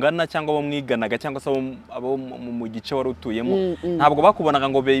abana mu ngana cyangwa abo mwiganaga cyangwa se abo mu gice wari utuyemo ntabwo bakubonaga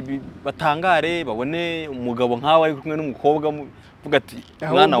ngo batangare babone umugabo nkawe ari kumwe n'umukobwa vuga ati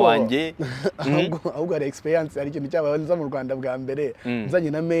mwana wanjye ahubwo ari experience ari ikintu cyabaye nza mu Rwanda bwa mbere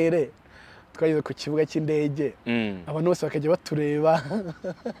nzanye na mere twageze ku kibuga cy'indege abantu bose bakajya batureba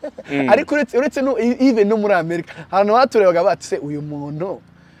ariko uretse no even no muri Amerika abantu baturebaga batse uyu muntu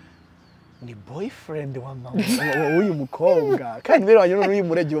ni boyfriend wa mama uyu mukobwa kandi rero wanyu n'uyu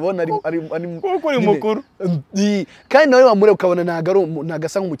murege babona ari mukuru kandi nawe wamure ukabona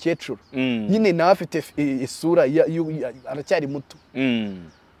nagasa nk'umukecuru nyine nawe afite isura aracyari muto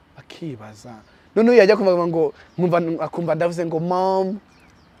akibaza none yajya kuvuga ngo akumva ndavuze ngo mom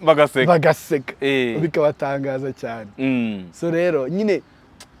bagaseka bikabatangaza cyane so rero nyine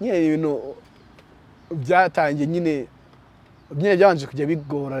ibintu byatangiye nyine byabanje kujya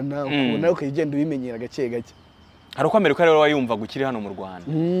bigorana ukubona uko igenda ubimenyera gake gake hari uko Amerika rero wayumva gukiri hano mu Rwanda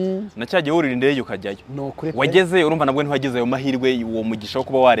nacyagiye urira indege ukajyayo wageze urumva nabwo ntiwagize ayo mahirwe uwo mugisha wo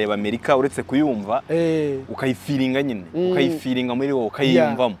kuba wareba Amerika uretse kuyumva ukayifiringa nyine ukayifiringa muri wowe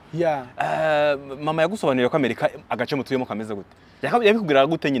ukayiyumvamo mama yagusobanuriye ko Amerika agace mutuyemo kameze gute yabikubwira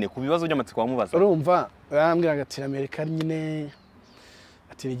gute nyine ku bibazo by'amatsiko wamubaza urumva yarambwiraga ati Amerika nyine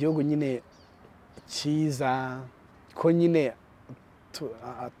ati igihugu nyine cyiza ko nyine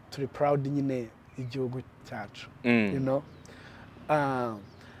turi proud nyine igihugu cyacu you know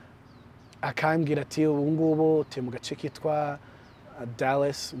akambwira ati ubu ngubu turi mu gace kitwa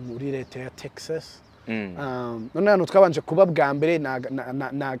Dallas muri leta ya Texas none hano twabanje kuba bwa mbere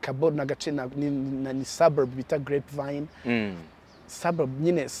na kabo na gace ni suburb bita Grapevine suburb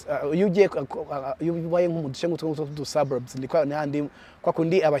nyine iyo ubaye nk'umuduce nk'utu suburbs ni kwa n'andi kwa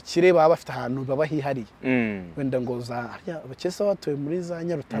kundi abakire baba bafite ahantu baba hihariye wenda ngo za abakire so batuye muri za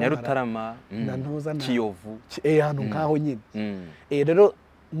Nyarutarama na ntuza na Kiyovu hano nkaho nyine rero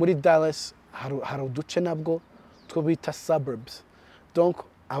muri Dallas hari uduce nabwo two bita suburbs donc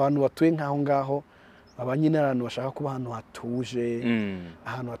abantu batuye nkaho ngaho baba nyine abantu bashaka kuba ahantu hatuje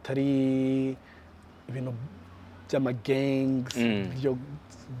ahantu hatari ibintu by'ama gangs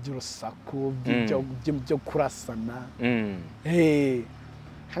by'urusaku byo kurasana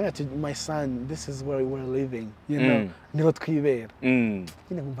kandi my son this is where we're living you know niho twibera nyine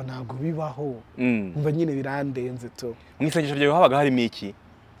nkumva ntabwo bibaho nkumva nyine birandenze to mwisengesho ryawe habaga harimo iki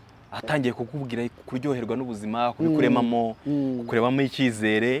atangiye kukubwira kuryoherwa n'ubuzima kubikuremamo kukurebamo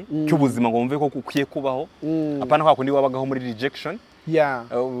icyizere cy'ubuzima ngo wumve ko ukwiye kubaho apana kwa kundi wabagaho muri rejection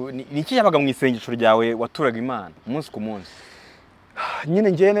ni iki yabaga mu isengesho ryawe waturaga Imana umunsi ku munsi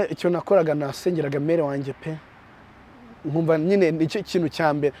nyine njye icyo nakoraga nasengeraga mere wanjye pe nkumva nyine nicyo kintu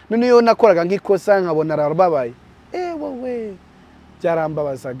cya mbere none iyo nakoraga nk'ikosa nkabona arababaye wowe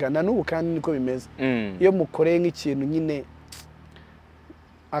byarambabazaga na n'ubu kandi niko bimeze iyo mukoreye nk'ikintu nyine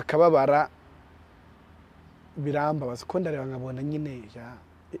akababara birambabaza ko ndareba nkabona nyine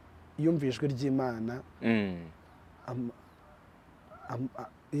yumvijwe ry'Imana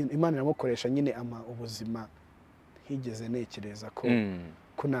Imana iramukoresha nyine ubuzima higeze nekereza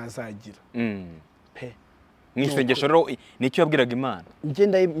ko nazagira pe mwisengesho rero nicyo yabwiraga Imana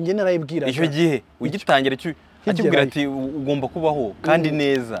njye narayibwiraga icyo gihe ugitangira cyo akibwira ati ugomba kubaho kandi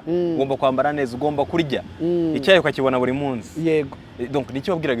neza ugomba kwambara neza ugomba kurya icyayi ukakibona buri munsi yego donc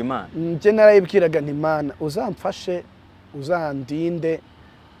nicyo yabwiraga Imana njye narayibwiraga nti Imana uzamfashe uzandinde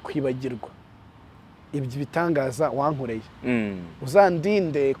kwibagirwa ibyo bitangaza wankoreye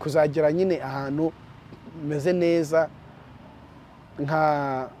uzandinde kuzagera nyine ahantu meze neza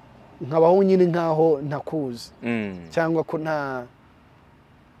nkabaho nyine nkaho ntakuzi cyangwa ko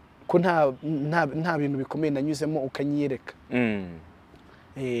nta bintu bikomeye nanyuzemo ukanyereka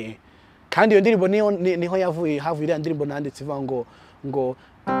kandi iyo ndirimbo niho havuye iriya ndirimbo nanditse ivuga ngo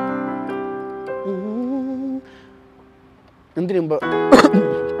indirimbo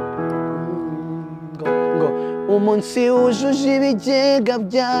umunsi wujuje ibigega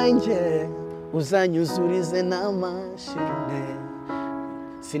byanjye uzanyuzurize n'amashimwe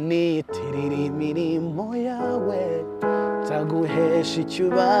siniyitirira imirimo yawe nzaguhesha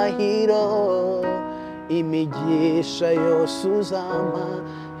icyubahiro imigisha yose uzampa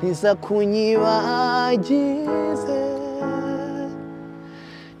ntiza kunyibagize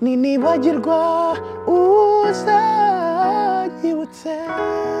ninibagirwa uzanyibutse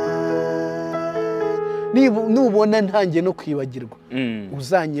nubona ntangiye no kwibagirwa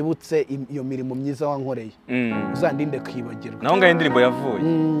uzanyibutse iyo mirimo myiza wankoreye uzandinde kwibagirwa naho ngaho indirimbo yavuye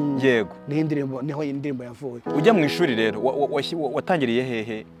yego niho indirimbo yavuye ujya mu ishuri rero watangiriye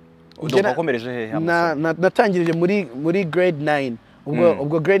hehe wakomereje hehe natangirije muri grade 9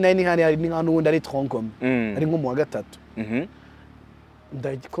 ubwo grade 9 hari n'ubundi ari troncome ari nko mu wa gatatu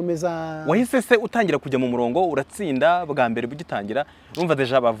ndagikomeza wahise se utangira kujya mu murongo uratsinda bwa mbere bugitangira urumva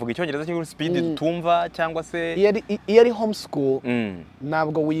deja bavuga icyongereza cyangwa speed tumva cyangwa se iyo ari home school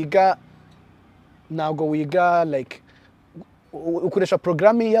ntabwo wiga like ukoresha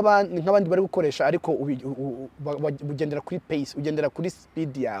programme y'abandi nk'abandi bari gukoresha ariko ugendera kuri pace ugendera kuri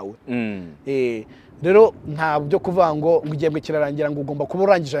speed yawe rero nta byo kuvuga ngo igihembwe kirarangira ngo ugomba kuba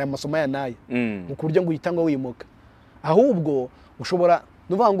urangije aya masomo ya naye ku buryo ngo uyitanga wimuka ahubwo ushobora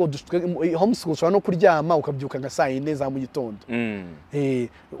nuvuga ngo homeschool ushobora no kuryama ukabyuka nka saa 4 za mu gitondo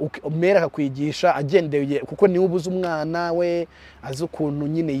umera akakwigisha agendeye kuko niwe ubuze umwana we azi ukuntu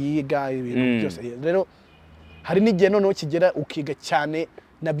nyine yiga ibintu byose rero hari n'igihe noneho kigera ukiga cyane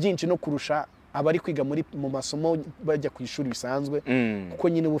na byinshi no kurusha abari kwiga mu masomo bajya ku ishuri bisanzwe kuko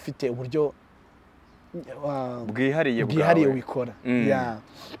nyine uba ufite uburyo bwihariye wikora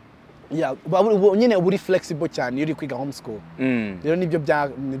nyine uba uri flexible cyane iyo uri kwiga homeschool rero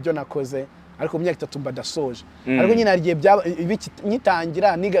nibyo nakoze ariko mu myaka 3 mba ndasoje ariko nyine hari igihe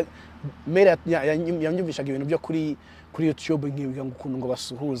nyitangira niga mere yanyumvishaga ibintu byo kuri YouTube nkibiga ukuntu ngo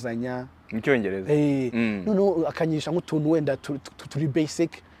basuhuzanya mu cyongereza none akanyisha nk'utuntu wenda turi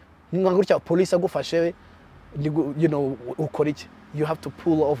basic nka gutya police agufashe you know ukora iki you have to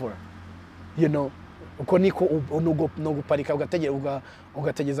pull over you know uko niko no guparika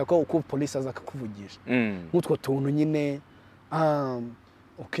ugategeza ko uko police aza kukuvugisha nk'utwo tuntu nyine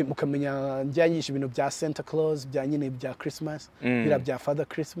mukamenya njyanyisha ibintu bya Santa Claus bya nyine bya Christmas bira bya Father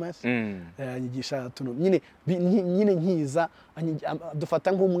Christmas yigisha tuntu nyine nkiza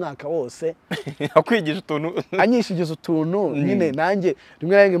dufata nk'umwaka wose akwigisha utuntu anyishigeza utuntu nyine nanjye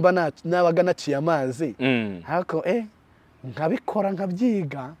rimwe na rimwe mba nabaga naciye amazi hako nkabikora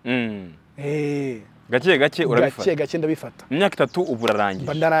nkabyiga gake urabifata gake ndabifata mu myaka 3 ubu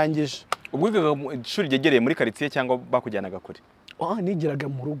urarangije ndarangije ubwo ishuri ryegereye muri quartier cyangwa bakujyanaga kuri nigiraga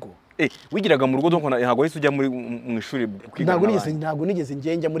mu rugo wigiraga mu rugo donc ntago wese ujya mu ishuri kwiga ntago nigeze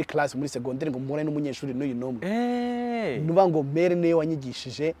njya muri class muri secondaire ngo mpore n'umunyeshuri n'uyu nomwe nuba ngo mere niyo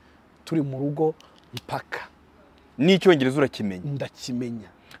wanyigishije turi mu rugo mpaka n'icyongereza urakimenya ndakimenya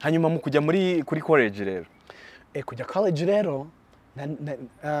hanyuma mu kujya kuri college rero kujya college rero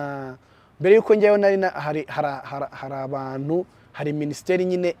mbere yuko njyewe nari hari abantu hari ministeri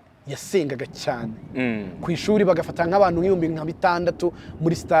nyine yasengaga cyane ku ishuri bagafata nk'abantu nk'ibihumbi nka 6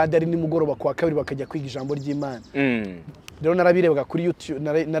 muri stade ari nimugoroba kwa kabiri bakajya kwiga ijambo ry'Imana rero narabirebaga kuri YouTube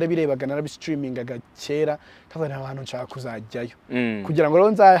narabirebaga narabistreamingaga kera kavana abantu nshaka kuzajyayo kugira ngo rero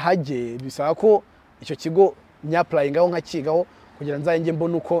nzahage bisaba ko icyo kigo nyapplying aho nkakigaho kugira nzajye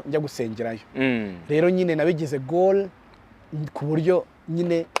mbona uko njya gusengerayo rero nyine nabigize goal ku buryo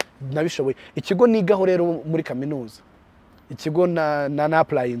nyine nabishoboye ikigo nigaho rero muri kaminuza ikigo na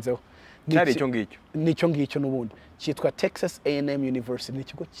applyinzeho cyari icyo ngicyo nicyo ngicyo nubundi cyitwa Texas A&M University ni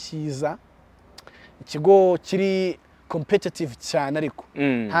ikigo cyiza ikigo kiri competitive cyane ariko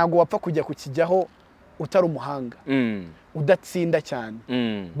ntago wapfa kujya kukijyaho utari umuhanga udatsinda cyane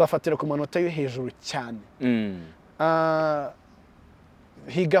bafatira ku manota yo hejuru cyane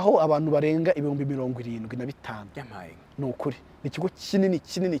higaho abantu barenga 75,000 ni ukuri ni ikigo kinini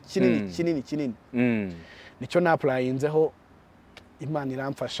nicyo na applyinzeho Imana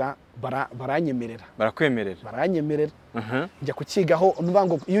iramfasha baranyemerera baranyemerera njya kukigaho nuvuga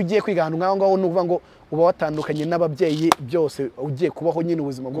ngo iyo ugiye kwiga ahantu ngaho nuvuga ngo uba watandukanye n'ababyeyi byose ugiye kubaho nyine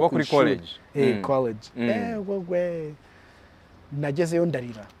ubuzima bwo kuri college college nagezeyo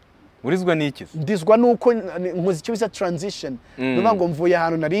ndarira urizwa n'iki ndizwa nuko nkoze icyo bisa transition nuvuga ngo mvuye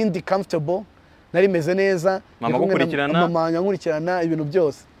ahantu narindi comfortable nari meze neza mama nkurikirana ibintu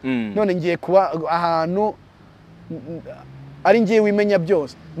byose none ngiye kuba ahantu ari ngiye wimenya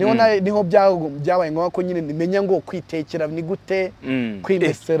byose niho byabaye ngo ko nyine nimenya ngo kwitekera ni gute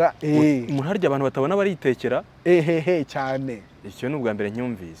kwimesera umuntu harya abantu batabona baritekera cyane icyo ni ubwa mbere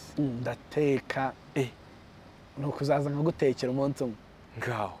nyumvise ndateka no kuzaza nka gutekera umunsi umwe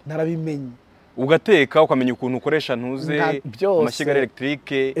ngaho narabimenye ugateka ukamenya ukuntu ukoresha ntuze amashyiga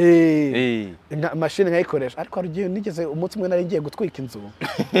electrique machine nkayikoresha ariko harugiye nigeze umunsi umwe nari ngiye gutwika inzu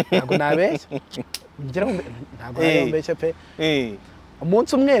ntago nabeshya ntago nabeshya pe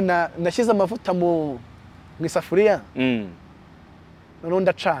umunsi umwe nashyize amavuta mu isafuriya none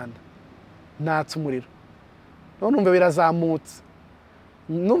ndacana natse umuriro none umbe birazamutse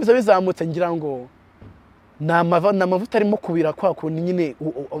numvise bizamutse ngira ngo namavuta arimo kubira kwa kuntu nyine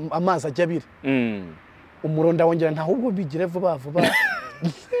amazi ajya abira umuronda wongera ntahubwo bigire vuba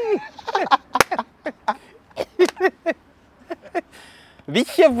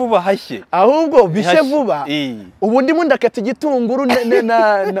bishye vuba hashye ahubwo bishye vuba ubu ndimo ndakata igitunguru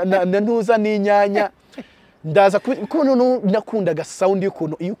na ntuza n'inyanya ndaza kuntu nakundaga sound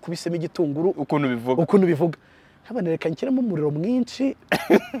y'ukuntu iyo kubisemo igitunguru ukuntu bivuga habanereka nkiramo umuriro mwinshi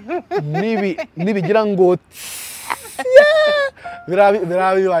nibigira ngo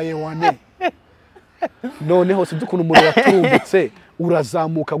birabibaye wane noneho sinzi ukuntu umuriro waturumbutse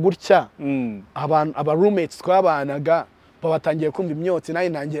urazamuka gutya abantu aba roommates twabanaga babatangiye kumva imyotsi nayo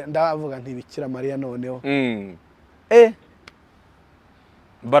nanjye ndavuga nti Bikira Mariya noneho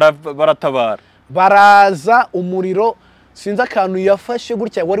baratabara baraza umuriro sinzi akantu yafashe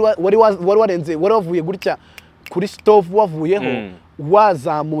gutya wari warenze wari wavuye gutya kuri stove wavuyeho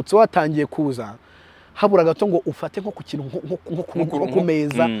wazamutse watangiye kuza habura gato ngo ufate nko ku kintu nko ku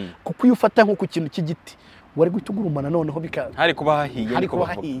meza kuko iyo ufata nko ku kintu cy'igiti wari guitugurumana noneho hari kuba hahiye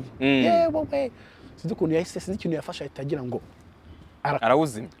yewe we sinzi ukuntu yahise sinzi ikintu yafasha itagira ngo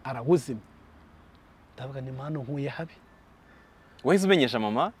arawuzima ndavuga ni mpano nkuye habi wahise umenyesha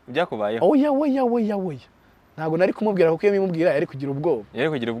mama ibyakubayeho oya ntabwo nari kumubwira kuko iyo bimubwira yari kugira ubwoba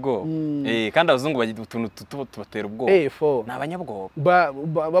kandi abazungu bagira utuntu tubatera ubwoba ni abanyabwoba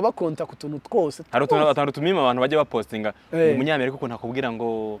baba konta ku tuntu twose hari utuntu tumima abantu bajya bapostinga umunyamerika uko ntakubwira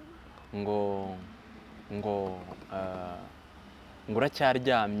ngo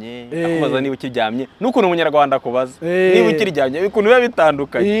uracyaryamye akubaza niba ukiryamye n'ukuntu umunyarwanda akubaza niba ukiryamye ukuntu biba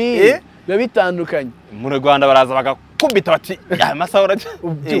bitandukanye mu Rwanda baraza bagakubita bati amasaha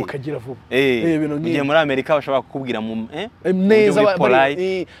ubyukagira vuba igihe muri Amerika bashobora kukubwira mu neza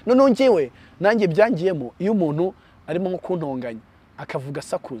none njyewe nanjye byangiyemo iyo umuntu arimo nko kuntonganya akavuga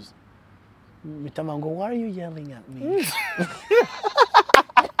asakuza mitama ngo why are you yelling at me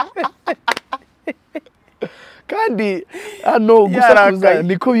kandi ano gusakuza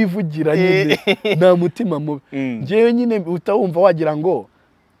niko bivugira nyine nta mutima mubi njyewe nyine utawumva wagira ngo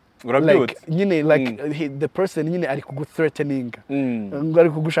nyine like the person nyine ari kuguthreatening ngo ari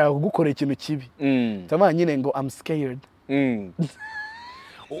kugushaka kugukora ikintu kibi tama nyine ngo I'm scared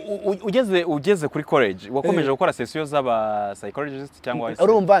ugeze kuri college wakomeje gukora session z'aba psychologist cyangwa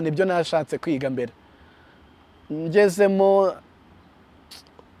urumva nibyo nashatse kwiga mbere ngezemo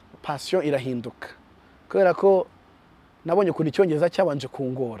passion irahinduka kubera ko nabonye kuri Icyongereza cyabanje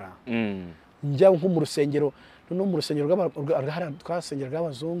kungora njya nko mu rusengero no mu rusengero twasengeraga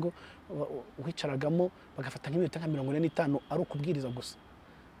abazungu wicaragamo bagafata nk'iminota nka 45 ari ukubwiriza gusa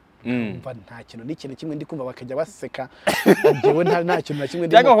umva nta kintu n'ikintu kimwe ndi kumva bakajya baseka njyewe nta kintu na kimwe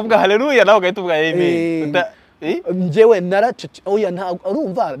ndi cyangwa kuvuga haleluya nawe ugahita uvuga amen njyewe naracece oya nta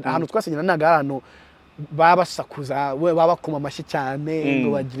urumva ahantu twasengera ntaga ahantu babasakuza babakoma amashyi cyane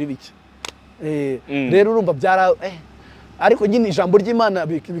ngo bagire ibiki rero urumva byara ariko nyine ijambo ry'Imana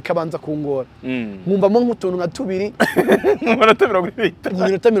bikabanza kungora nkumvamo nk'utuntu nka tubiri mu minota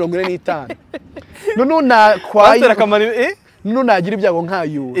 45 none nagira ibyago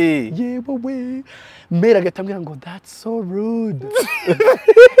nkayo yebo we mbera agatambwira ngo that's so rude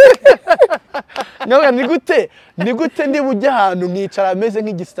nawe ni gute ndi bujya ahantu nkicara ameze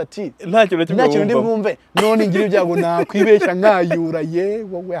nk'igisitati nta kintu ndi bumve none ngira ibyago nakwibeshya nkayura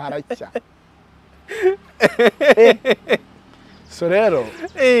yewe we haracya so rero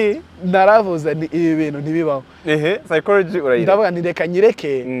naravuze ni ibi bintu ntibibaho psychology urayira ndavuga ni reka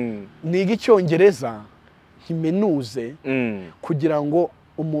nyireke niga Icyongereza nkimenuze kugira ngo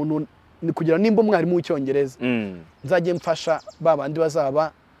umuntu kugira nimba umwarimu w'Icyongereza nzajye mfasha babandi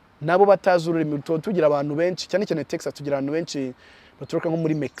bazaba nabo batazi ururimi tugira abantu benshi cyane cyane Texas tugira abantu benshi baturuka nko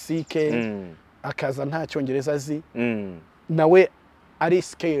muri Mexique akaza nta Cyongereza azi nawe ari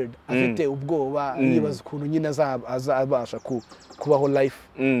scared afite ubwoba yibaza ukuntu nyine azabasha kubaho life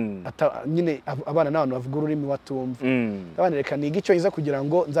nyine abana n'abantu bavuga ururimi watumva abana reka niga Icyongereza kugira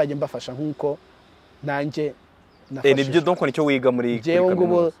ngo nzajye mbafasha nkuko nanjye nafashe nibyo donc nicyo wiga muri jewe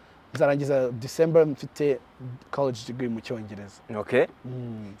ngubo zarangiza December mfite college degree mu Cyongereza okay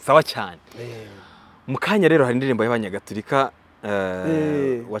sawa cyane mukanya rero hari indirimbo y'Abanyagatolika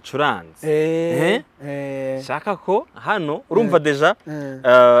wacuranze shaka ko hano urumva deja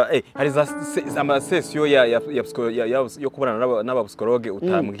hari za session yo kubana n'abapsikologe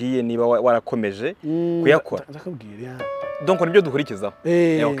utambwiye niba warakomeje kuyakora ndakubwira donc nibyo dukurikizaho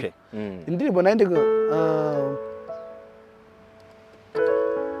okay indirimbo nandi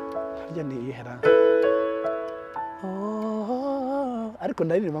harya ni ihera ariko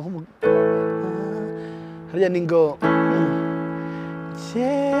ndaririmba nko harya ni ngo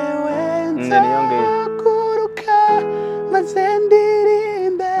jewe nzaguruka maze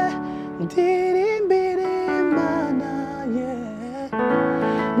ndirimbire Imana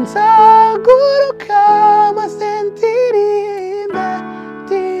nzaguruka maze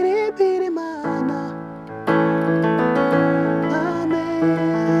ndirimbire Imana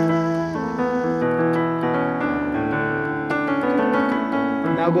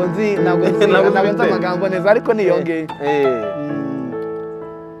ntabwo nzi amagambo neza ariko niyongeye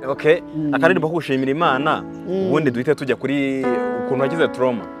okay akaririmbo ko gushimira Imana ubundi duhite tujya kuri ukuntu wagize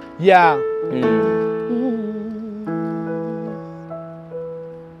trauma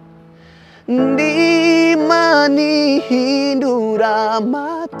N'Imana ihindura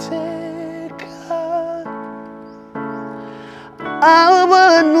amateka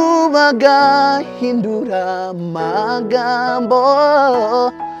abantu bagahindura amagambo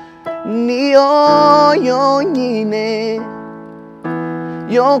niyo yonyine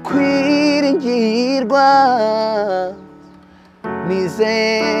yo kwiringirwa nize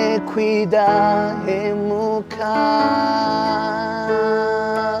kwidahemuka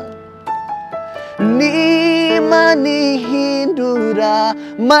N'Imana ihindura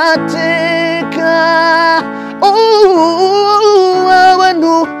amateka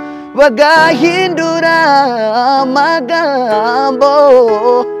abantu bagahindura amagambo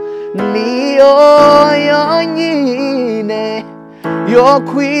niyo yonyine yo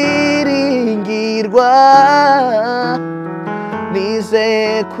kwiringirwa nize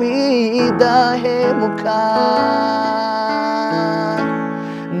kwidahemuka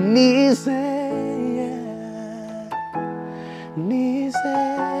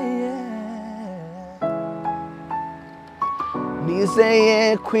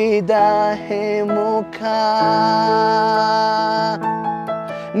nizeye kwidahemuka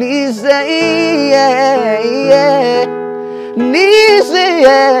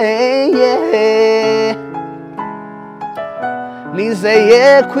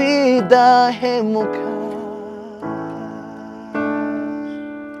nizeye kwidahemuka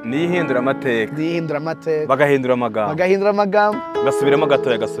nihindura amateka bagahindura amagambo gasubiremo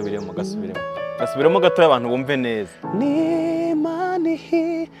gatoya gasubiremo gatoya abantu bumve neza N'Imana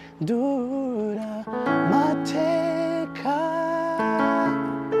ihindura amateka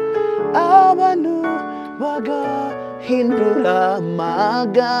abantu bagahindura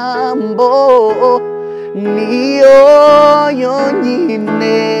amagambo niyo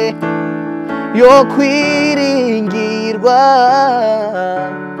yonyine yo kwiringirwa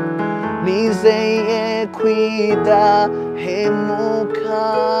nizeye kwidahemuka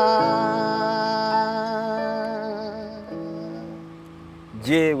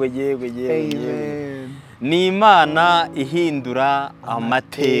yewe N'Imana ihindura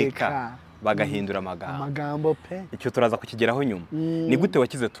amateka bagahindura amagambo pe icyo turaza kukigeraho nyuma ni gute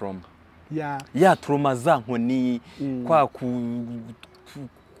wakize trauma ya trauma za nkoni kwa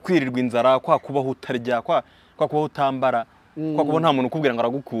kwirirwa inzara kwa kubaho utarya kwa kubaho utambara kwa kubaho nta muntu ukubwira ngo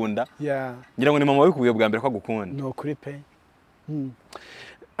aragukunda ngira ngo ni mama wabikubwiye bwa mbere ko agukunda no kuri pe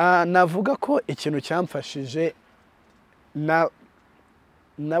navuga ko ikintu cyamfashije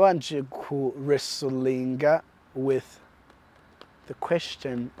nabanje ku wrestlinga with the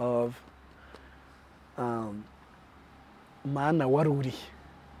question of mana wari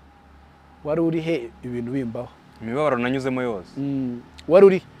urihe ibintu bimbaho imibabaro nanyuzemo yose wari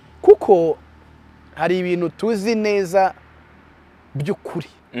uri kuko hari ibintu tuzi neza by'ukuri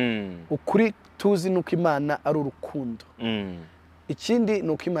ukuri tuzi nuko Imana ari urukundo ikindi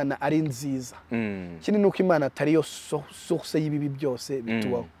nuko Imana ari nziza ikindi nuko Imana atari yo source y'ibibi byose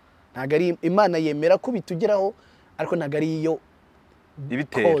bitubaho ntago ari Imana yemera ko bitugeraho ariko ntago ari yo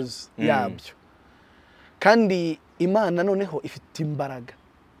cause yabyo kandi Imana noneho ifite imbaraga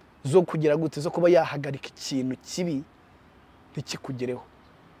zo kugira gute zo kuba yahagarika ikintu kibi ntikikugereho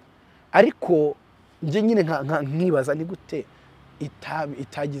ariko nje nyine nkibaza ni gute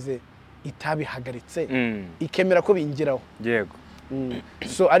itabihagaritse ikemera ko bingiraho yego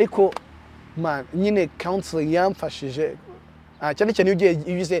so ariko nyine counseling yamfashije cyane cyane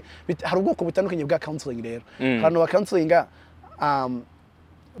ugiye hari ubwoko butandukanye bwa counseling rero hano ba counselinga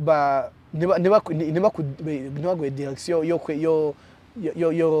ntibaguhe direction yo kwegera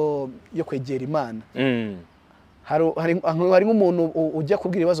Imana hari nk'umuntu ujya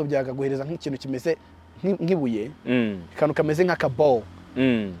kubwira ibibazo byagaguhereza nk'ikintu kimeze nk'ibuye ikantu kameze nk'akaball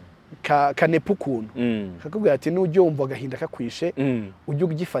kanepa ukuntu kakubwira ati n'ujya wumva agahinda kakwishe ujye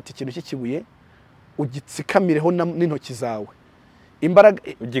ugifata ikintu cy'ikibuye ugitsikamireho n'intoki zawe imbaraga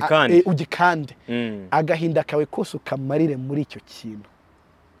ugikande agahinda kawe kose ukamarire muri icyo kintu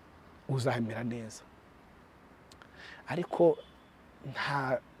uzahemera neza ariko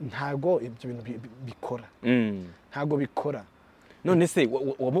ntago ibyo bintu bikora ntago bikora none se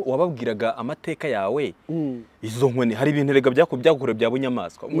wababwiraga amateka yawe izo nkoni hari ibintu rega byakugore bya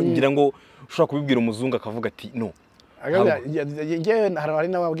bunyamaswa ngira ngo ushobora kubibwira umuzungu akavuga ati no ngewe hari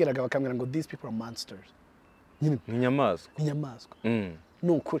n'ababwiraga bakambwira ngo these people are monsters inyamaswa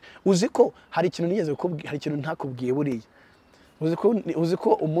nukuri uzi ko hari ikintu nigeze kubwira hari ikintu ntakubwiye buriya uzi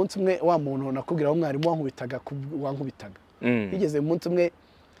ko umunsi umwe wa muntu nakubwira aho mwarimu wankubitaga yigeze umunsi umwe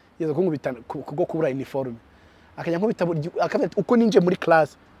yigeze kunkubita kubwo kubura uniforme akajya nkubita uko ninje muri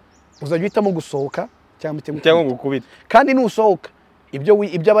class uzajya uhitamo gusohoka cyangwa gukubita kandi nusohoka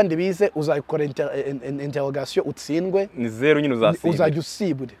ibyo abandi bize uzakora interrogation utsindwe ni 0 nyine uzasiba uzajya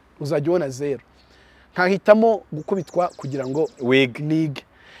usibure uzajya ubona 0 nkahitamo gukubitwa kugira ngo nige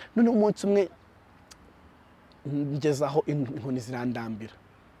none umunsi umwe ngezaho inkoni zirandambira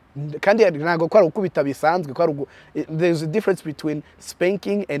kandi ntago kwari gukubita bisanzwe kwari there's a difference between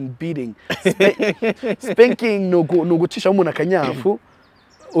spanking and beating spanking no gucisha umuntu akanyafu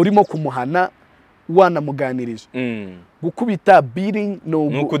urimo kumuhana wanamuganirije gukubita beating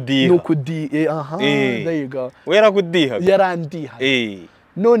no kudiha aha there you go werakudiha yarandiha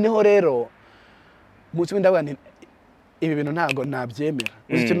noneho rero mutu ndavuga nti ibi bintu ntago nabyemera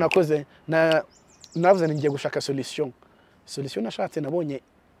icyo nakoze navuze ngiye gushaka solution nashatse nabonye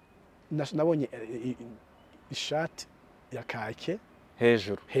ishati ya kake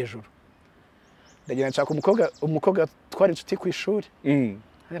hejuru ndagira nshaka umukobwa twari inshuti ku ishuri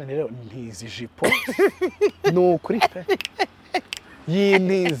rero ntizi jipo nukuri pe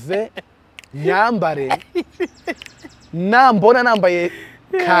yintize nyambare nambona nambaye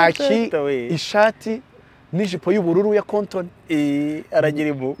kaki ishati n'ijipo y'ubururu ya cotton aragira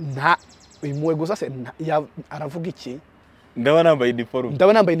impuhwe gusa se aravuga iki ndabona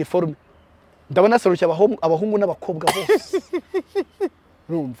nambaye uniforme ndabona sarushya abahungu n'abakobwa bose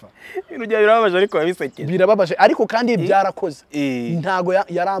urumva ibintu bya birababaje ariko yabisekeje birababaje ariko kandi byarakoze ntago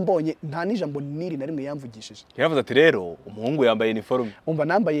yarambonye nta n'ijambo niri na rimwe yamvugishije yaravuze ati rero umuhungu yambaye uniforme umva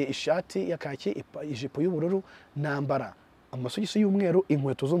nambaye ishati ya kaki ijipo y'ubururu nambara amasogisi y'umweru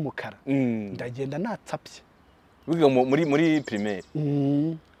inkweto z'umukara ndagenda natsapye wiga muri primaire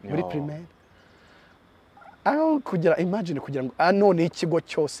muri primaire aho kugira imagine kugira ngo none ikigo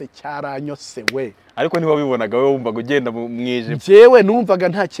cyose cyaranyose we ariko niba bibonaga we wumvaga ugenda mweje jewe numvaga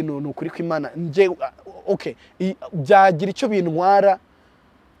nta kintu nukuri ko Imana nje okay byagira icyo bintwara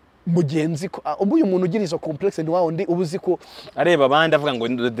mugenzi ko uyu muntu ugira izo complexe ni wawo ndi ubuzi ko areba abandi avuga ngo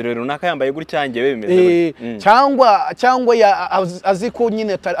ndodere runaka yambaye gutyange bemeze cyangwa azi ko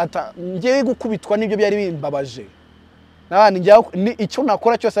nyine ngiye gukubitwa nibyo byari bimbabaje nabandi njya icyo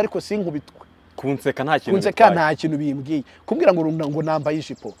nakora cyose ariko sinkubitwa kunseka nta kintu bimbwiye kumbwira ngo nambaye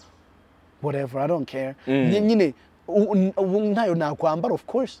ijipo whatever I don't care nyine ntayo nakwambara of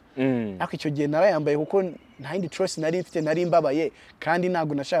course ariko icyo gihe narayambaye kuko nta yindi choice nari mfite nari mbabaye kandi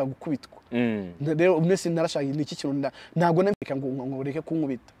ntago nashaka gukubitwa rero umwese narashaka iki kintu ntago namfika ngo reke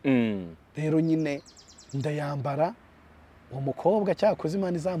kunkubita rero nyine ndayambara umukobwa cyakoze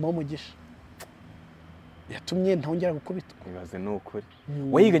Imana izamuha umugisha yatumye ntongera gukubitwa ibaze n'ukuri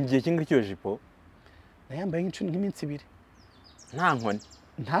wayiga igihe kinga cyo jipo nayambaye nk'iminsi 2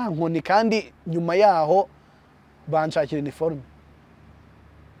 nta nkoni kandi nyuma yaho banshakira uniforme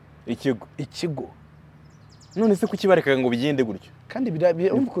ikigo none se kukibarekaga ngo bigende gutyo kandi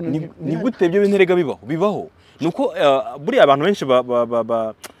ni gute ibyo binterega bibaho nuko buri abantu benshi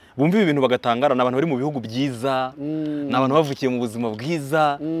bumva ibintu bagatangara n'abantu bari mu bihugu byiza n'abantu bavukiye mu buzima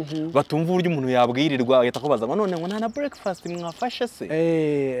bwiza batumva uburyo umuntu yabwirirwa agahita kubaza ngo none ngo nta na breakfast mwafashe se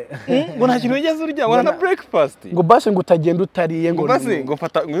ngo nta kintu wigeze urya ngo na breakfast ngo base ngo utagenda utariye ngo base ngo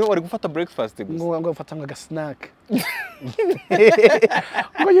fata ngo wari gufata breakfast gusa ngo fata ngo snack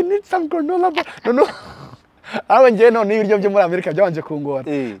ngo you need some granola no aho ngiye none ibiryo byo muri Amerika byabanje kungora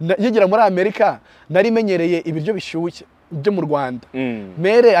yigira muri Amerika nari menyereye ibiryo bishyushye byo mu Rwanda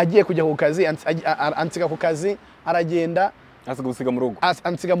mere agiye kujya ku kazi ansiga ku kazi aragenda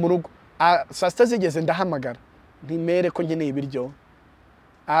ansiga mu rugo saa sita zigeze ndahamagara nti mere ko nkeneye ibiryo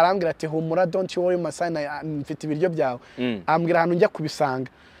arambwira ati humura don't you worry masana mfite ibiryo byawe ambwira ahantu njya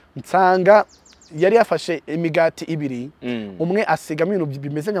kubisanga nsanga yari yafashe imigati 2 umwe asigamo ibintu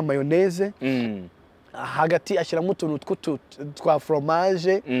bimeze nka mayonnaise hagati ashyiramo utuntu twa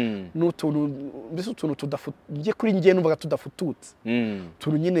fromage n'utuntu tudafutse kuri ngiye numvaga tudafututse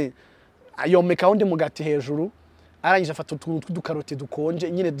tuntu nyine yomeka undi mugati hejuru arangije afata utuntu tw'udukaroti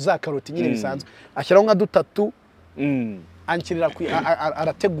dukonje nyine za karoti nyine bisanzwe ashyiraho nka 3 ankirira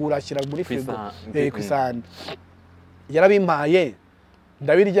arategura ashyira muri frigo ku isahani yarabimpaye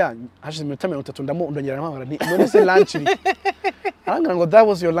ndabirya hashize iminota 30 ndongera namabara none se lunch arangana ngo that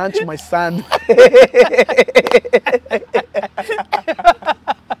was your lunch my son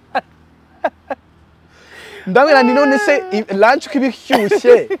ndabira ni none se lunch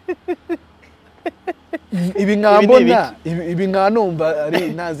kibishyushye ibi nkambona ibi nkanumva ari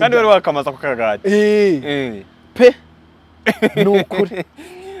nazi kandi wari wakamaza ku kagati pe nukuri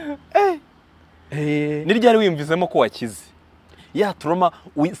ni ryari wimvizemo ko wakize ya trauma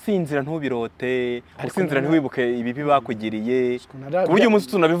usinzira ntubirote usinzira ntiwibuke ibibi bakugiriye ku buryo umunsi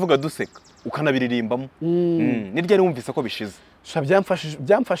tunabivuga duseka ukanabiririmbamo ni ryari wumvise ko bishize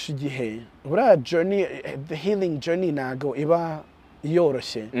byamfashe igihe ura journey the healing journey nago iba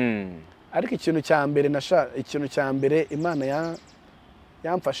yoroshye ariko ikintu cya mbere Imana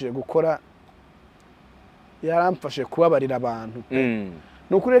yamfashije gukora yaramfashije kubabarira abantu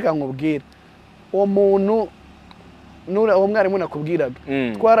nukuri reka nkubwira uwo muntu uwo mwarimu nakubwiraga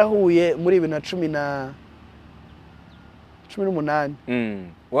twarahuye muri 2018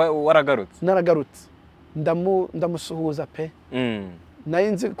 waragarutse naragarutse ndamusuhuza pe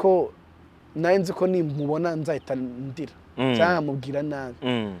nzi ko nimubona nzahita ndira cyangwa mubwira nabi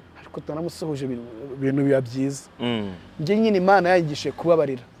ariko twanamusuhuje ibintu biba byiza njye nyine Imana yangishije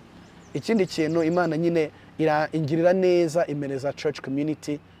kubabarira ikindi kintu Imana nyine ingirira neza imereza church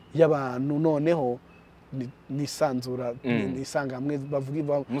community y'abantu noneho nisanzura nisanga hamwe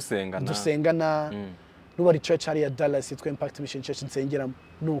bavuga dusengana n'ubari church hari ya Dallas yitwa Impact Mission Church nsengeramo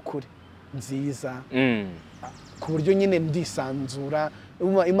n'ukuri nziza ku buryo nyine ndisanzura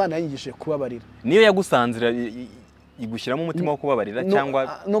Imana yangishije kubabarira niyo yagusanzira igushyiramo umutima wo kubabarira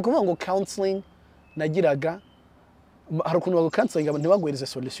cyangwa no kuvuga ngo counseling nagiraga hari ukuntu bagukanselinga abantu ntibaguhereze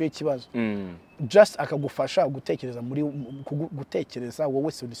solution y'ikibazo just akagufasha gutekereza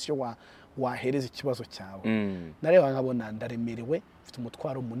wowe solution wahereza ikibazo cyawe nareba nkabona ndaremerewe mfite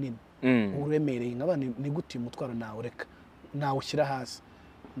umutwaro munini uremereye nkaba ni gute umutwaro nawe reka nawe ushyira hasi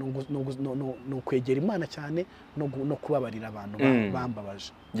no kwegera Imana cyane no kubabarira abantu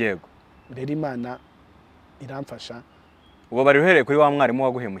bambabaje yego rero Imana iramfasha ubabari uhereye kuri wa mwarimu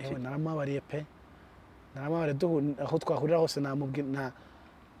waguhemukiye naramabariye pe naramabare aho twahurira hose namubwira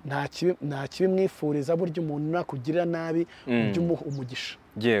nta kibi mwifuriza buryo umuntu nakugirira nabi buryo umugisha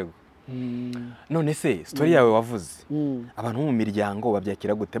yego none se story yawe wavuze abantu mu miryango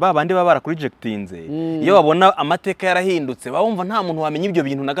babyakira gute babandi baba barakurejectinze iyo babona amateka yarahindutse bawumva nta muntu wamenya ibyo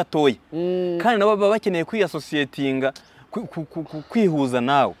bintu na gatoya kandi nabo baba bakeneye kwiassociatinga kwihuza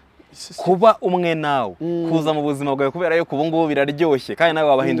nawe kuba umwe nawe kuza mu buzima bwawe kubera yuko ubu ngubu biraryoshye kandi nawe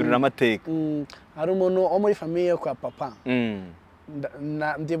wabahindurira amateka hari umuntu wo muri famille kwa papa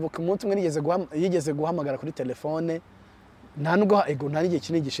ndibuka umunsi umwe yigeze guhamagara kuri telefone nta n'igihe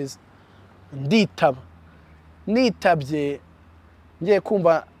kinini gishize nitabye ngiye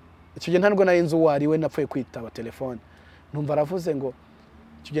kumva icyo gihe ntabwo nari nzi uwo ari we napfuye kwitaba telefone numva aravuze ngo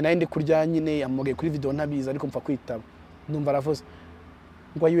icyo gihe nari ndi kurya nyine yamugaye kuri video ntabizi ariko mpfa kwitaba numva aravuze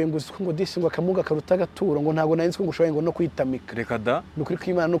ngo ayiwe ngo disi ngo akamuga karuta gaturo ngo ntago nari nzi ko ngushoboye ngo no kwitamika reka da nukuri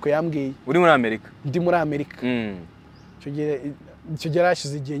kw'Imana nuko yambwiye uri muri Amerika ndi muri Amerika icyo gihe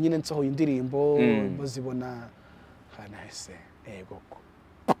rashize igihe nyine nsohoye indirimbo bazibona hanahise ego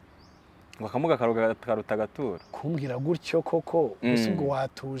ngo akamuga karuta gaturo kumbwira gutyo koko ubwo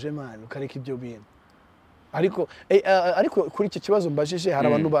watuje man ukareka ibyo bintu ariko kuri iki kibazo mbajije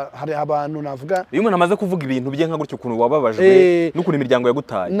hari abantu navuga iyo umuntu amaze kuvuga ibintu bye nka gutyo ukuntu wababajwe n'ukuntu imiryango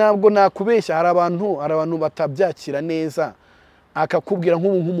yagutaye ntabwo nakubeshya hari abantu batabyakira neza akakubwira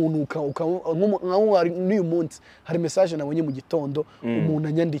nk'umuntu n'uyu munsi hari message nabonye mu gitondo umuntu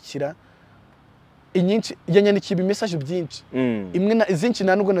anyandikira inyinshi yanyandikiye ibimesaje byinshi imwe izinshi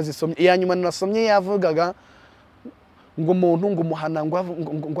ntabwo nazisomye iya nyuma nasomye yavugaga ngo umuntu ngo umuhana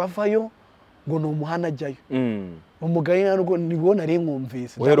ngo avayo ngo no umuhana ajyayo umugaye narwo nibwo nari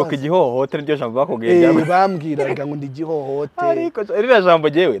nkumvise uheruka igihohote ryo jambo bakubwiye bambwiraga ngo ndi igihohote ariko ririya jambo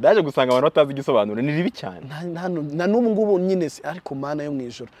jewe ndaje gusanga abantu batazi igisobanuro ni ribi cyane na n'ubu ngubu nyine ariko Mana yo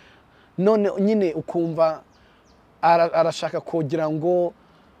mwijoro none nyine ukumva arashaka kugira ngo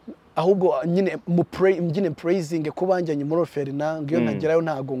ahubwo nyine nyine praising kubanjanye muri Ferina ngiyo nagerayo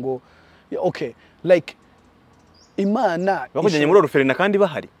ntago ngo okay like Imana bakujyanye muri Ferina kandi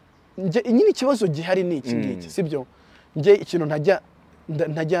bahari nyine ikibazo gihari ni iki ngiki sibyo nge ikintu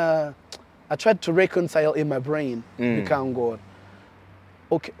ntajya I tried to reconcile in my brain bikangora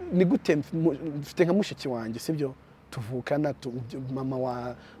okay ni gute mfite nka mushiki wanjye sibyo tuvukana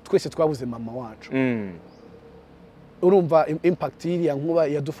mama twese twabuze mama wacu urumva impact iriya nkuba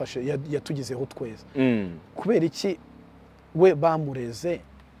yadufashe yatugizeho twese kubera iki we bamureze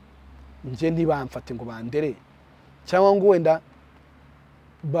nje ntibamfate ngo bandere cyangwa ngo wenda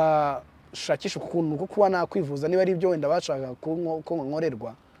bashakisha ukuntu ko kuba nakwivuza niba ari ibyo wenda bashaka ko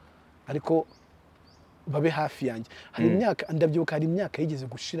nkorerwa ariko babe hafi yanjye hari imyaka ndabyibuka hari imyaka yigeze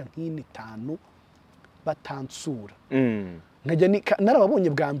gushira nk'ini 5 batansura nkajya narababonye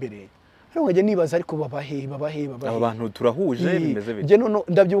bwa mbere ariko nkajya nibaza ariko babahe abantu turahuje bimeze bite nje none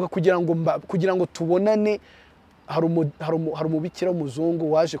ndabyibuka kugira ngo tubonane hari umubikira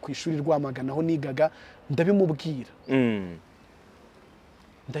w'umuzungu waje ku ishuri Rwamagana aho nigaga ndabimubwira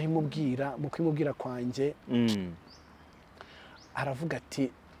mu kwimubwira kwanjye aravuga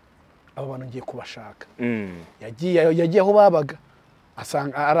ati aba bantu ngiye kubashaka yagiye aho babaga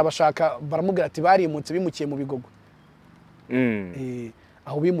asanga arabashaka baramubwira ati barimutse bimukiye mu Bigogo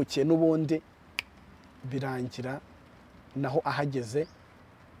aho bimukiye n'ubundi birangira naho ahageze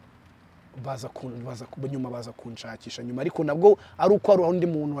nyuma baza kunshakisha nyuma, ariko nabwo ari uko hari undi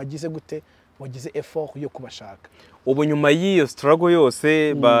muntu wagize gute wagize effort yo kubashaka. Ubu nyuma y'iyo struggle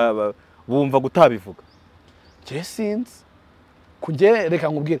yose bumva gutabivuga sinzi kujye reka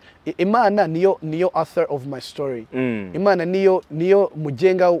nkubwire Imana niyo author of my story. Imana niyo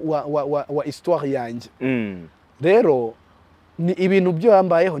mugenga wa histoire yanjye. Rero ni ibintu byo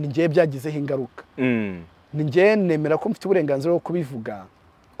yambayeho ni ngiye byagizeho ingaruka. Ni ngiye nemera ko mfite uburenganzira bwo kubivuga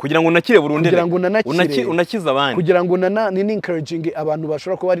kugira ngo unakire burundu, kugira ngo unakiza abandi, kugira ngo ni encouraging abantu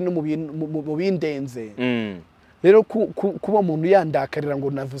bashobora kuba ari no mu bindenze. Rero kuba umuntu yandakarira ngo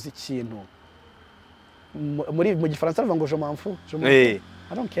navuze ikintu mu gifaransa bavuga ngo je m'en fous, I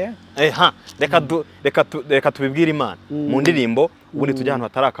don't care. Reka tubibwire Imana mu ndirimbo ubundi tujya ahantu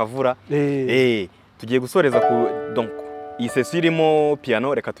hatari akavura. Tugiye gusoreza ku donc iyi session irimo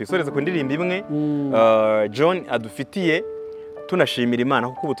piano, reka tuyisoreze ku ndirimbo imwe John adufitiye, tunashimira Imana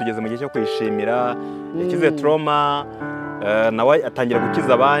kuko ubu tugeze mu gihe cyo kwishimira yakize trauma nawe atangira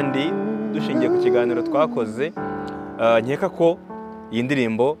gukiza abandi dushingiye ku kiganiro twakoze. Nkeka ko iyi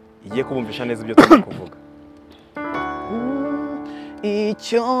ndirimbo igiye kubumvisha neza ibyo turi kuvuga.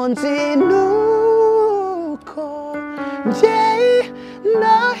 Icyo nzi nuko njye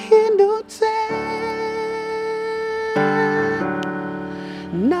nahindutse,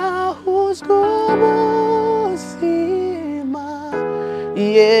 nahuzwe ubuzima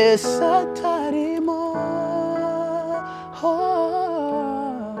Yesu atarimo,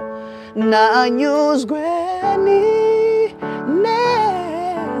 nanyuzwe n'ineza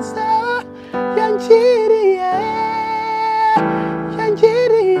yangiriye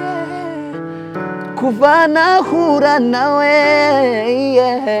kuva nahura nawe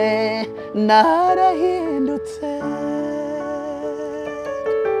narahindutse.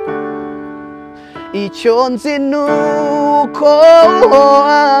 Icyo nzi nuko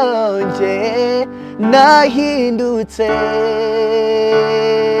njye nahindutse,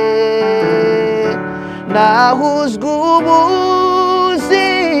 nahuzwe ubuzima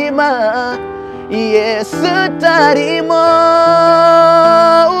Yesu atarimo,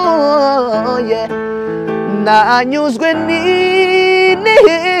 nanyuzwe n'ineza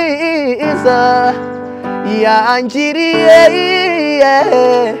yangiriye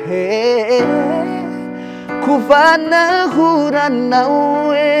kuva nahura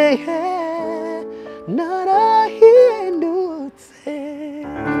nawe narahindutse.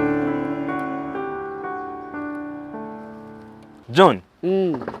 John,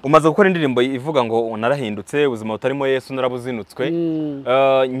 umaze gukora indirimbo ivuga ngo narahindutse, ubuzima butarimo Yesu narabuzinutswe.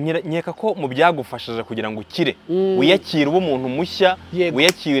 Nkeka ko mu byagufashije kugira ngo ukire wiyakire ube umuntu mushya,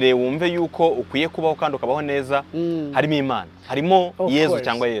 wiyakire wumve yuko ukwiye kubaho kandi ukabaho neza, harimo Imana, harimo Yesu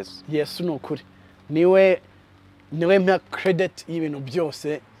cyangwa Yesu. Yesu ni ukuri, niwe mpa credit y'ibintu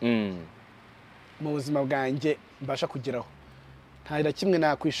byose mu buzima bwanjye mbasha kugeraho. Nta na kimwe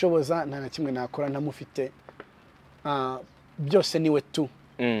nakwishoboza, nta na kimwe nakora ntamufite. Byose niwe tu,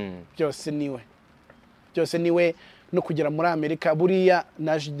 byose niwe no kugera muri Amerika. Buriya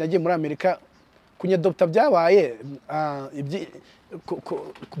nagiye muri Amerika kunyadopta byabaye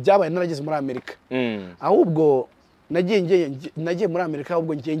narageze muri Amerika, ahubwo nagiye muri Amerika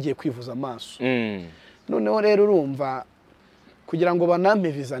ahubwo ngiye kwivuza amaso. Noneho rero urumva kugira ngo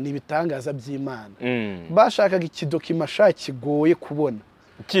banampe visa ni ibitangaza by'Imana. Bashakaga ikidokima kigoye kubona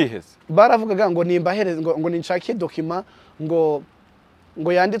kiheze, baravugaga ngo nimbahereze ngo ninshake dokima ngo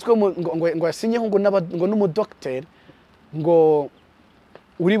yanditswe ngo yasinyeho ngo n'umudokiteri ngo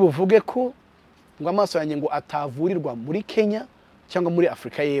uri buvuge ko ngo amaso yanjye ngo atavurirwa muri Kenya cyangwa muri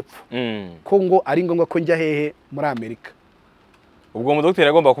Afrika y'Epfo, ko ngo ari ngombwa ko njya hehe muri Amerika. Ubwo umudokiteri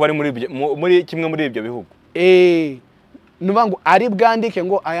agomba kuba ari muri kimwe muri ibyo bihugu. Nuba ngo ari bwandike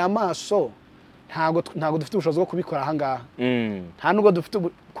ngo aya maso ntago dufite ubushobozi bwo kubikora aha ngaha. Nta nubwo dufite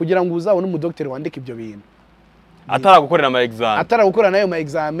kugira ngo uzabone umudokiteri wandika ibyo bintu ataragukorera ama exam, ataragukorera nayo ma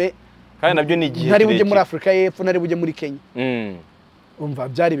exam, kandi nabyo ni igihe ntari bujye muri Afrika y'Epfo, ntari bujye muri Kenya. Umva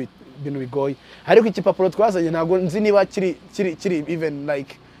byari ibintu bigoye, ariko ikipapuro twazanye ntago nzi niba kiri even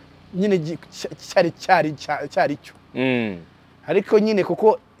like nyine cyari cyo. Ariko nyine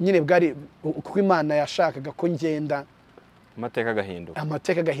kuko nyine bwari kuko Imana yashakaga ko ngenda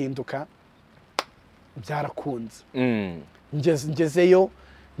amateka agahinduka byarakunze. Ngezeyo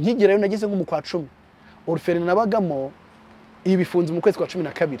nkigerayo nageze nko mu kwa 10 orpheline nabagamo ibifunze mu kwezi kwa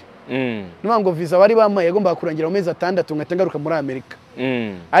 12. Nuba ngo visa bari bamaye yagomba kurangira mu mezi 6 ngahita ngaruka muri Amerika.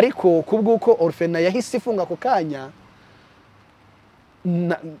 Ariko kubwuko orpheline yahise ifunga ko kanya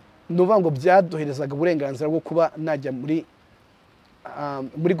nuvuga ngo byaduherezaga uburenganzira bwo kuba najya muri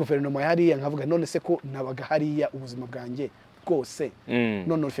guverinoma hariya nkavuga none se ko nabaga hariya ubuzima bwanjye bwose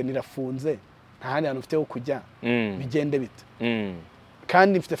none ufe nirafunze nta handi hantu mfite ho kujya bigende bite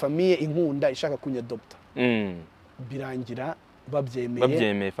kandi mfite famiye inkunda ishaka kunyadopta birangira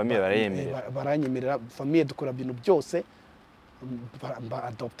babyemeye famiye baranyemerera famiye dukora ibintu byose ba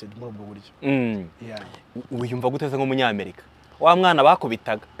adopted muri ubwo buryo wiyumva guteze nk'umunyamerika wa mwana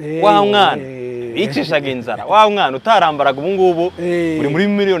bakubitaga wa mwana bicishaga inzara wa mwana utarambaraga ubu ngubu uri muri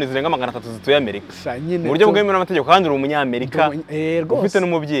miliyoni zirenga 300 zituye Amerika mu buryo bwemewe n'amategeko kandi uri umunyamerika ufite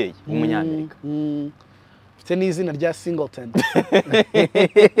n'umubyeyi w'umunyamerika ufite n'izina rya Singleton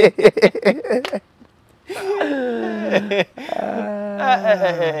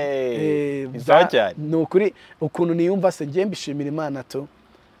ni ukuri ukuntu niyumva se ngiye mbishimira Imana to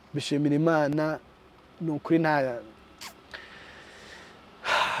bishimira Imana ni ukuri nta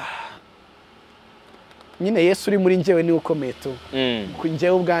nyine Yesu uri muri njyewe ni ukomeye to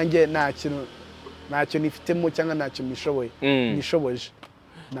njyewe ubwanjye ntacyo nifitemo cyangwa ntacyo nishoboje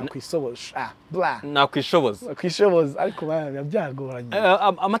nakwishoboza ariko byagoranye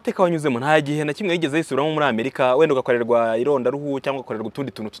amateka wanyuzemo nta gihe na kimwe yigeze yisubiramo muri Amerika wenda ugakorerwa irondaruhu cyangwa ugakorerwa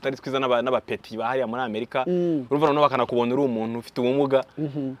utundi tuntu tutari twiza n'abapeti bahariya muri Amerika urumva noneho bakanakubona uri umuntu ufite ubumuga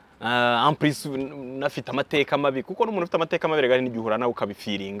en plus nafite amateka mabi kuko n'umuntu ufite amateka mabi regari n'igihura nawe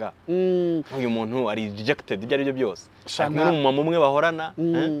ukabifiringa uyu muntu ari rejected ibyo ari byo byose n'umumama umwe bahorana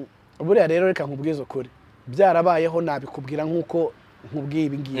buriya rero reka nkubwize ukuri byarabayeho nabikubwira nk'uko nkubwiye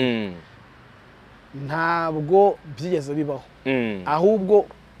ibi ngibi ntabwo byigeze bibaho ahubwo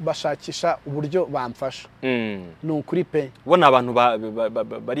bashakisha uburyo bamfasha ni ukuri pe ubona abantu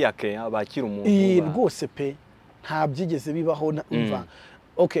bari ake bakira umuntu rwose pe nta byigeze bibaho umva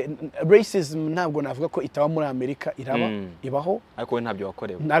okay racism ntabwo navuga ko itaba muri Amerika ibaho ariko we ntabyo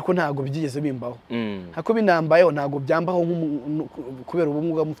wakorewe ariko ntabwo byigeze bimbaho hako binambayeho ntabwo byambaho kubera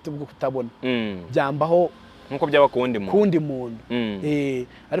ubumuga mufite bwo kutabona byambaho nkuko byaba kundi muntu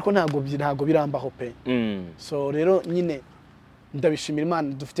ariko ntabwo birambaho pe so rero nyine ndabishimira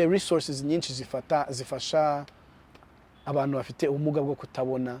Imana dufite resources nyinshi zifasha abantu bafite ubumuga bwo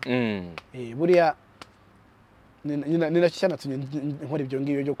kutabona buriya nina cyana nkora ibyo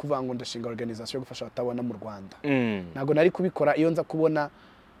ngibyo byo kuvuga ngo ndashinga organization yo gufasha abatabona mu Rwanda ntabwo nari kubikora iyo nza kubona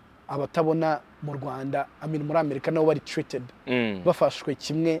abatabona mu Rwanda muri Amerika nabo bari treated bafashwe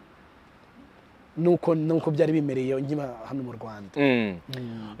kimwe nuko byari bimereye ngiba hano mu Rwanda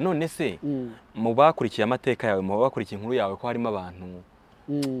none se mu bakurikiye amateka yawe mu bakurikiye inkuru yawe ko harimo abantu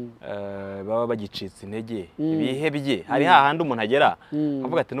baba bagicitse intege bihebye hari hahandi umuntu agera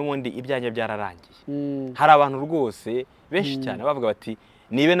avuga ati n'ubundi ibyanjye byararangiye hari abantu rwose benshi cyane bavuga bati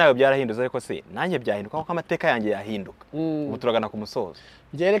nibe nawe byarahindutse ariko se nanjye byahinduka kuko amateka yanjye yahinduka ubu turagana ku musozo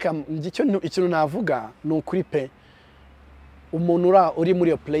ngereka ikintu navuga ni ukuri pe umuntu uri muri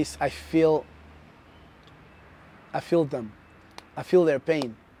iyo place I feel them. I feel their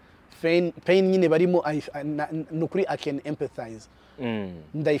pain. Pain nyine barimo nukuri I can empathize.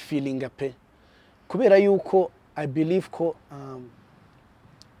 Ndai feeling pe. Kubera yuko I believe ko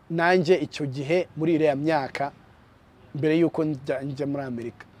nanje icyo gihe muri iriya myaka mbere yuko njya muri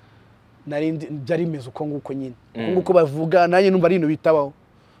Amerika byari meze uko nguko nyine. Nguko bavuga nanye numva ari ibintu bitabaho.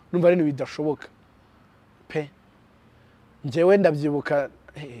 Numva ari ibintu bidashoboka. Pe. Njewe ndabyibuka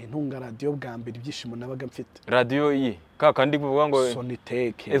ntunga radio bwa mbere ibyishimo nabaga mfite radio iyi kandi kuvuga ngo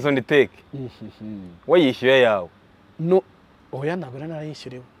Soniteke wayishyuye yawe no oya ntabwo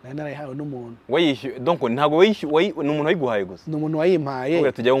narayishyuriwe narayihawe n'umuntu wayishyuye donc ntabwo wayishyuye n'umuntu wayiguhaye gusa n'umuntu wayimpaye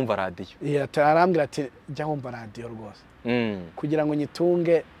ubwo tujya wumva radio arambwira ati jya wumva radio rwose kugira ngo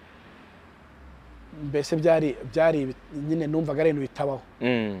nyitunge mbese byari nyine numvaga ari ibintu bitabaho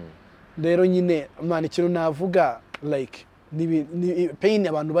rero nyine man ikintu navuga like ni pain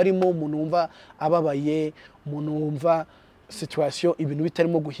abantu barimo umuntu wumva ababaye umuntu wumva situation ibintu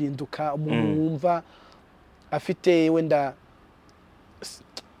bitarimo guhinduka umuntu wumva afite wenda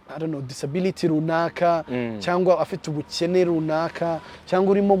I don't know disability runaka cyangwa afite ubukene runaka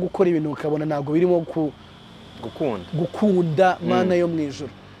cyangwa urimo gukora ibintu ukabona ntago birimo gukunda mana yo mwijuru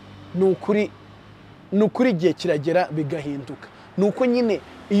nukuri igihe kiragera bigahinduka nuko nyine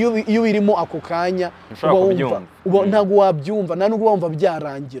iyo birimo ako kanya ntabwo wabyumva nta nubwo wumva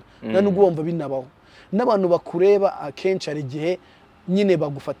byarangira nta nubwo wumva binabaho n'abantu bakureba akenshi hari igihe nyine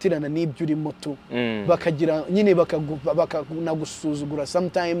bagufatirana n'ibyo urimo tu bakagira nyine bakanagusuzugura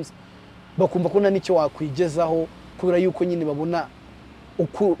sometimes bakumva ko nta n'icyo wakwigezaho kubera yuko nyine babona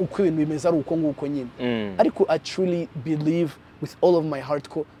uko ibintu bimeze ari uko nguko nyine ariko I truly believe with all of my heart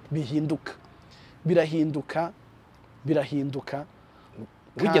ko birahinduka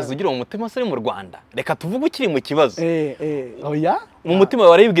wigeze ugira mu mutima se mu Rwanda reka tuvuge ukiri mu kibazo oya mu mutima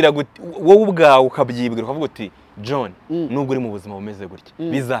waribwira wowe ubwawe ukabyibwira ukavuga uti John nubwo uri mu buzima bumeze gutya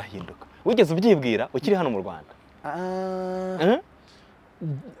bizahinduka wigeze ubyibwira ukiri hano mu Rwanda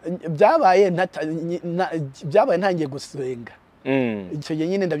byabaye ntangiye gusenga icyo gihe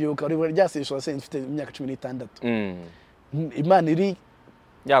nyine ndabyibuka ryasishwa se mfite imyaka 16 Imana iri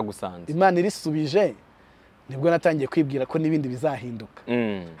yagusanze Imana irisubije nibwo natangiye kwibwira ko nibindi bizahinduka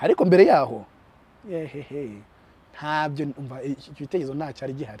ariko mbere yaho ntabyo ibitekerezo nta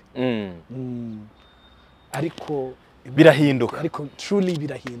cyari gihari ariko birahinduka ariko truly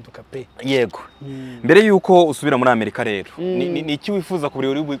birahinduka pe yego mbere yuko usubira muri Amerika rero ni iki wifuza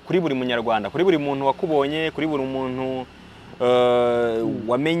kuri buri munyarwanda kuri buri muntu wakubonye kuri buri muntu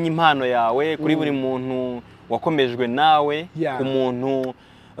wamenye impano yawe kuri buri muntu wakomejwe nawe ku muntu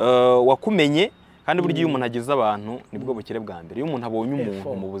wakumenye kandi buryo iyo umuntu agize abantu nibwo bukire bwa mbere iyo umuntu abonye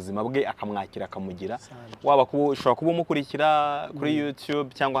umuntu mu buzima bwe akamwakira akamugira waba ushobora kuba umukurikira kuri YouTube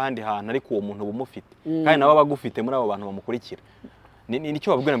cyangwa ahandi hantu ariko uwo muntu bumufite kandi nawe abagufite muri abo bantu bamukurikira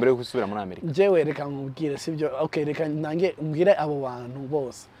nicyo babwira mbere yo gusubira muri Amerika jewe reka nkubwire sibyo okay reka nange mbwire abo bantu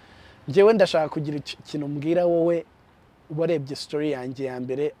bose jewe ndashaka kugira ikintu mbwira wowe warebye story yanjye ya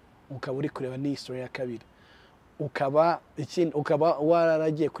mbere ukaba uri kureba ni story ya kabiri ukaba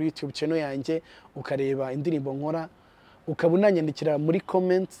wararagiye kuri YouTube channel yanjye ukareba indirimbo nkora ukaba unanyandikira muri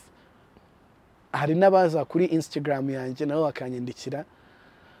comments hari nabaza kuri Instagram yanjye nabo bakanyandikira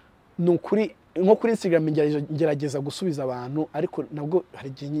nukuri nko kuri Instagram ngerageza gusubiza abantu ariko nabwo hari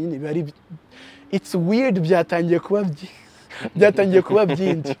igihe nyine bari it's weird byatangiye kuba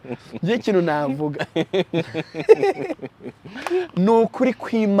byinshi ngiye ikintu navuga nukuri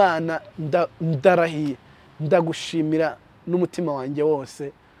kw'Imana ndarahiye ndagushimira n'umutima wanjye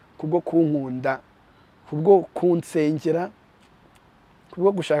wose kubwo kunkunda kubwo kunsengera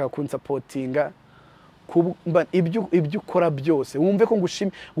kubwo gushaka kunsapotinga ibyo ukora byose wumve ko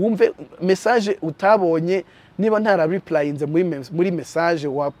ngushimye wumve message utabonye niba ntara replyinze muri message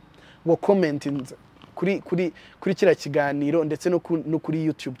wa commentinze kuri kira kiganiro ndetse no kuri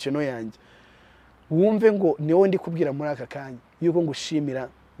YouTube channel yanjye wumve ngo ni wowe ndi kubwira muri aka kanya yuko ngushimira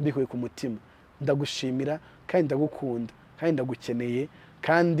mbikuye ku mutima ndagushimira kandi ndagukunda kandi ndagukeneye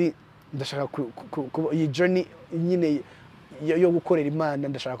kandi ndashaka iyi journey nyine yo gukorera Imana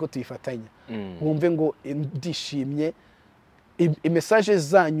ndashaka ko tuyifatanya wumve ngo ndishimye message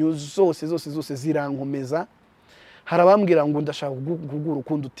zanyu zose zirankomeza harabambwira ngo ndashaka kugura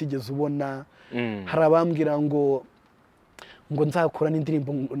urukundo utigeze ubona harabambwira ngo nzakora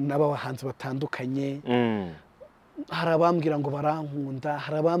n'indirimbo n'abahanzi batandukanye harabambwira ngo barankunda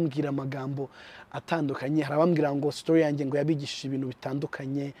harabambwira amagambo atandukanye harabambwira ngo story yanjye ngo yabigishije ibintu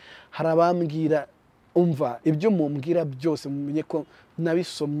bitandukanye harabambwira umva ibyo mumbwira byose mumenye ko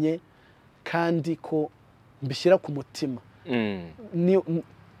nabisomye kandi ko mbishyira ku mutima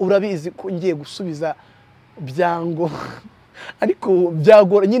urabizi ko ngiye gusubiza byango ariko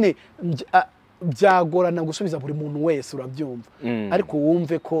byagora nyine byagorana gusubiza buri muntu wese urabyumva ariko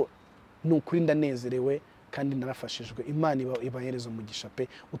wumve ko nukuri ndanezerewe kandi narafashijwe Imana ibahereza umugisha pe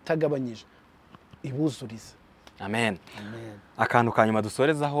utagabanyije ibuzuriza amen akantu kanyuma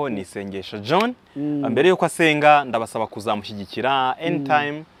dusorezaho ni isengesho John mbere yuko asenga ndabasaba kuzamushyigikira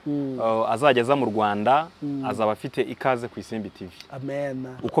anytime azageza mu Rwanda azaba afite ikaze ku Isimbi TV amen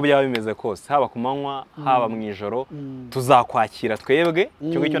uko byaba bimeze kose haba ku manywa haba mu ijoro tuzakwakira twebwe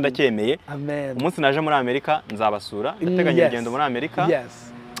cyo ngicyo ndacyemeye umunsi naje muri Amerika nzabasura ndateganya urugendo muri Amerika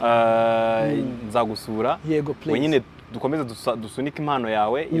nzagusura wenyine dukomeze dusunika impano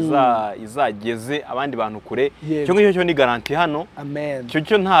yawe izageze abandi bantu kure cyo ngicyo cyo ni garanti hano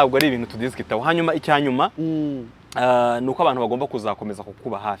cyo ntabwo ari ibintu tudiskitaho hanyuma icyanyuma nuko abantu bagomba kuzakomeza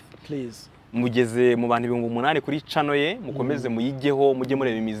kukuba hafi please mugeze mu bantu 800 kuri channel ye mukomeze muyigeho mujye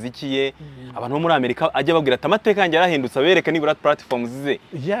mureba imiziki ye abantu bo muri Amerika ajya babwira ati amateka yanjye yarahindutse abereka nibura platforms ze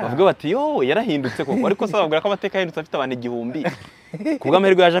bavuga bati yo yarahindutse koko ariko se babwira ko amateka yahindutse afite abantu 1000 kubwa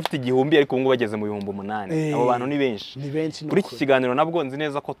amahirwe yaje afite 1000 ariko ngo bageze mu 800 abo bantu ni benshi kuri iki kiganiro nabwo nzi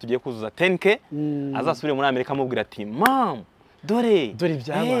neza ko tugiye kuzuza 10k azasubire muri Amerika amubwira ati mam dore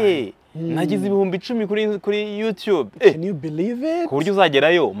byabaye nagize 10,000 kuri YouTube can you believe it ku buryo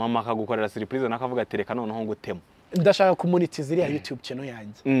uzagerayo mama akagukorera surprise nakavuga ati reka noneho ngutema ndashaka kumonetize iriya YouTube channel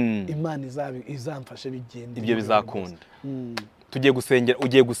yanjye Imana izamfashe bigende ibyo bizakunda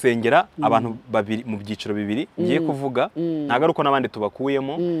ugiye gusengera abantu babiri mu byiciro bibiri ngiye kuvuga ntagaruko nabandi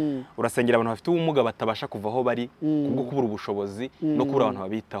tubakuyemo urasengera abantu bafite ubumuga batabasha kuva aho bari kubwo kubura ubushobozi no kubura abantu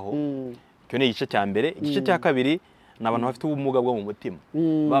babitaho cyo ni igice cya mbere igice cya kabiri n'abantu bafite ubumuga bwo mu mutima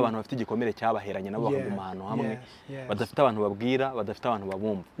ba bantu bafite igikomere cyabaheranye nabo bakaguma ahantu hamwe badafite abantu babwira badafite abantu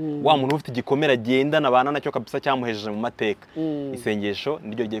babumva wa muntu ufite igikomere agenda nabana nacyo kabisa cyamuhejeje mu mateka isengesho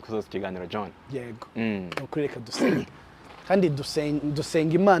niryo giye kuzoza ikiganiro John yego ukureka dusenge kandi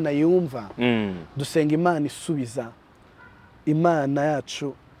dusenga Imana yumva dusenga Imana isubiza Imana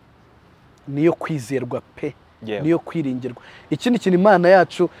yacu niyo kwizerwa pe niyo kwiringirwa ikindi kintu Imana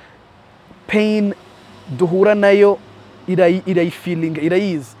yacu pain duhura nayo irayifilinga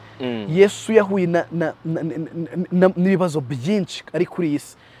irayizi Yesu yahuye n'ibibazo byinshi ari kuri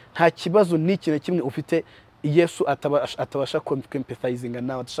isi nta kibazo n'ikintu kimwe ufite Yesu atabasha kwempathizinga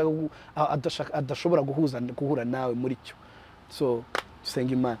nawe adashobora guhura nawe muri cyo so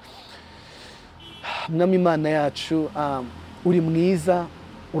dusenga Imana mwami Imana yacu uri mwiza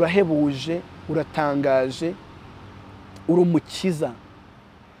urahebuje uratangaje uri umukiza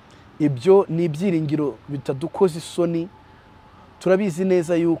ibyo ni ibyiringiro bitadukoze isoni turabizi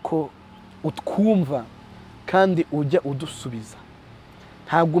neza yuko utwumva kandi ujya udusubiza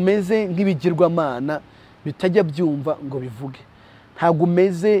ntabwo umeze nk'ibigirwamana bitajya byumva ngo bivuge ntabwo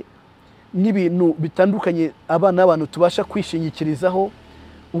umeze nk'ibintu bitandukanye abana n'abantu tubasha kwishingikirizaho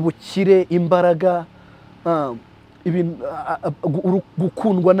ubukire imbaraga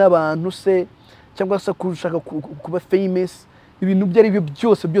gukundwa n'abantu se cyangwa se kushaka kuba famous ibintu byo ari byo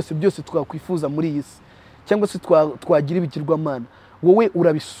byose twakwifuza muri iyi si cyangwa se twagira ibigirwamana wowe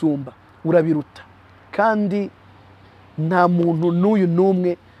urabisumba urabiruta kandi nta muntu n'uyu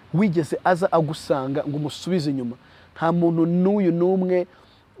n'umwe wigeze aza agusanga ngo umusubize inyuma nta muntu n'uyu n'umwe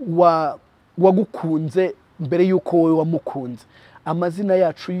wagukunze mbere y'uko wowe wamukunze amazina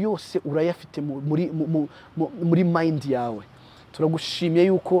yacu yose urayafite muri mind yawe turagushimiye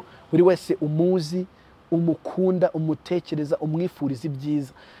yuko buri wese umuzi umukunda umutekereza umwifuriza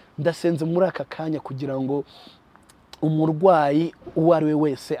ibyiza ndasenze muri aka kanya kugira ngo umurwayi uwo ari we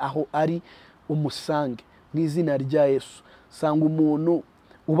wese aho ari umusange mu izina rya Yesu sanga umuntu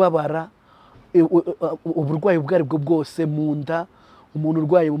ubabara uburwayi ubwo ari bwo bwose mu nda umuntu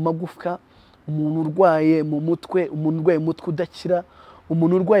urwaye mu magufwa umuntu urwaye mu mutwe umuntu urwaye umutwe udakira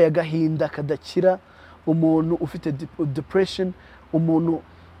umuntu urwaye agahinda kadakira umuntu ufite depression umuntu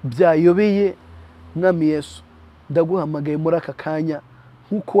byayobeye mwami Yesu ndaguhamagaye muri aka kanya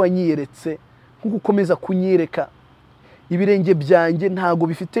nkuko wanyiyeretse nkuko ukomeza kunyereka ibirenge byanjye ntago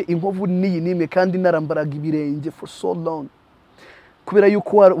bifite inkovu n'imwe kandi narambaraga ibirenge for so long kubera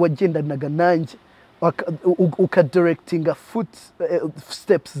yuko wagendanaga nanjye ukadirectinga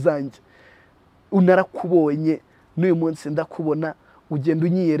steps zanjye unarakubonye n'uyu munsi ndakubona ugenda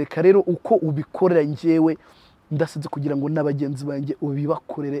unyiyereka rero uko ubikorera njyewe ndasize kugira ngo n'abagenzi banjye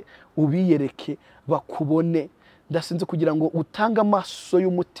ubibakorere ubiyereke bakubone ndasinze kugira ngo utange amaso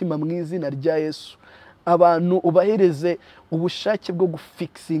y'umutima mu izina rya Yesu abantu ubahereze ubushake bwo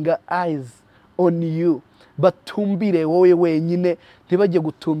gufixinga eyes on you batumbire wowe wenyine ntibajye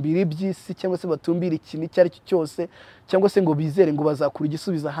gutumbira iby'isi cyangwa se batumbira ikintu icyo ari cyo cyose cyangwa se ngo bizere ngo bazakura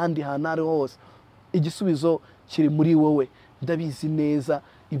igisubizo ahandi hantu ari hose igisubizo kiri muri wowe ndabizi neza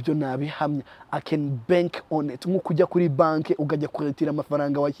ibyo nabihamya I can bank on it nko kujya kuri banki ugajya kuretira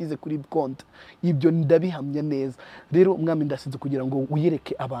amafaranga washyize kuri konti ibyo ndabihamya neza rero mwami ndasinze kugira ngo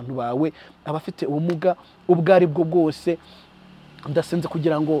uyereke abantu bawe abafite ubumuga ubwo ari bwo bwose ndasinze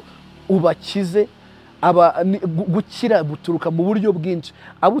kugira ngo ubakize gukira buturuka mu buryo bwinshi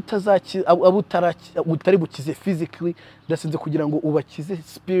utari bukize physically ndasinze kugira ngo ubakize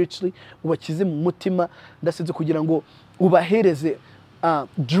spiritually ubakize mu mutima ndasinze kugira ngo ubahereze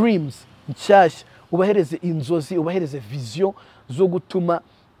dreams nshyashya ubahereze inzozi ubahereze vision zo gutuma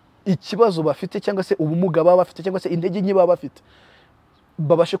ikibazo bafite cyangwa se ubumuga baba bafite cyangwa se intege nke baba bafite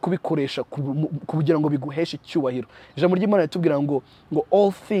babashe kubikoresha kugira ngo biguheshe icyubahiro ijambo ry'Imana ritubwira ngo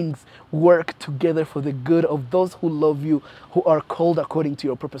all things work together for the good of those who love you who are called according to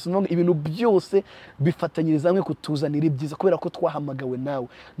your purpose ibintu byose bifatanyiriza hamwe kutuzanira ibyiza kubera ko twahamagawe nawe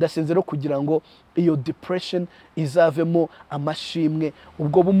ndasenze rero kugira ngo iyo depression izavemo amashimwe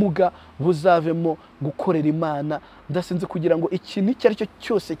ubwo bumuga buzavemo gukorera Imana ndasenze kugira ngo ikintu icyo ari cyo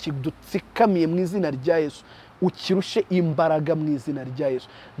cyose kidutsikamiye mu izina rya Yesu ukirushe imbaraga mu izina rya Yesu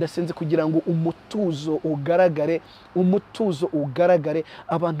ndasenze kugira ngo umutuzo ugaragare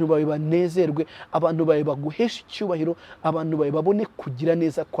abantu bawe banezerwe abantu bawe baguhesha icyubahiro abantu bawe babone kugira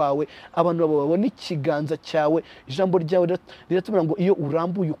neza kwawe abantu bawe babone ikiganza cyawe ijambo ryawe riratubwira ngo iyo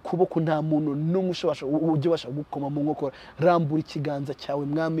urambuye ukuboko nta muntu n'umwe ujye ubasha gukoma mu nkokora rambura ikiganza cyawe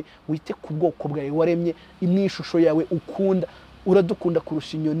mwami wite ku bwoko bwawe waremye imwishusho yawe ukunda uradukunda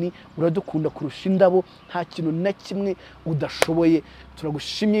kurusha inyoni, uradukunda kurusha indabo, nta kintu na kimwe udashoboye.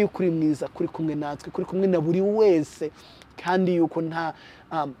 Turagushimye yuko uri mwiza, kuri kumwe natwe, kuri kumwe na buri wese, kandi yuko nta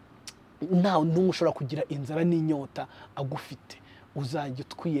n'umwe ushobora kugira inzara n'inyota agufite. Uzajya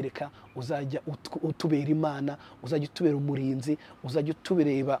utwiyereka, uzajya utubera Imana, uzajya utubera umurinzi, uzajya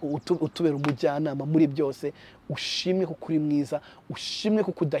utubera umujyanama muri byose. Ushimwe ko uri mwiza, ushimwe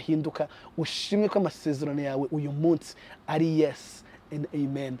ko udahinduka, ushimwe ko amasezerano yawe uyu munsi ari yes and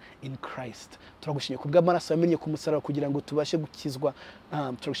amen in Christ. Turagushimye ku bw'amaraso yamennye ku musaraba kugira ngo tubashe gukizwa.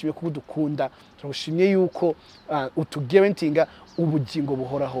 Turagushimye ko udukunda, turagushimye yuko utuguarantinga ubugingo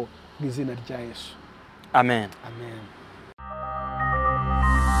buhoraho mu izina rya Yesu. Amen. Amen.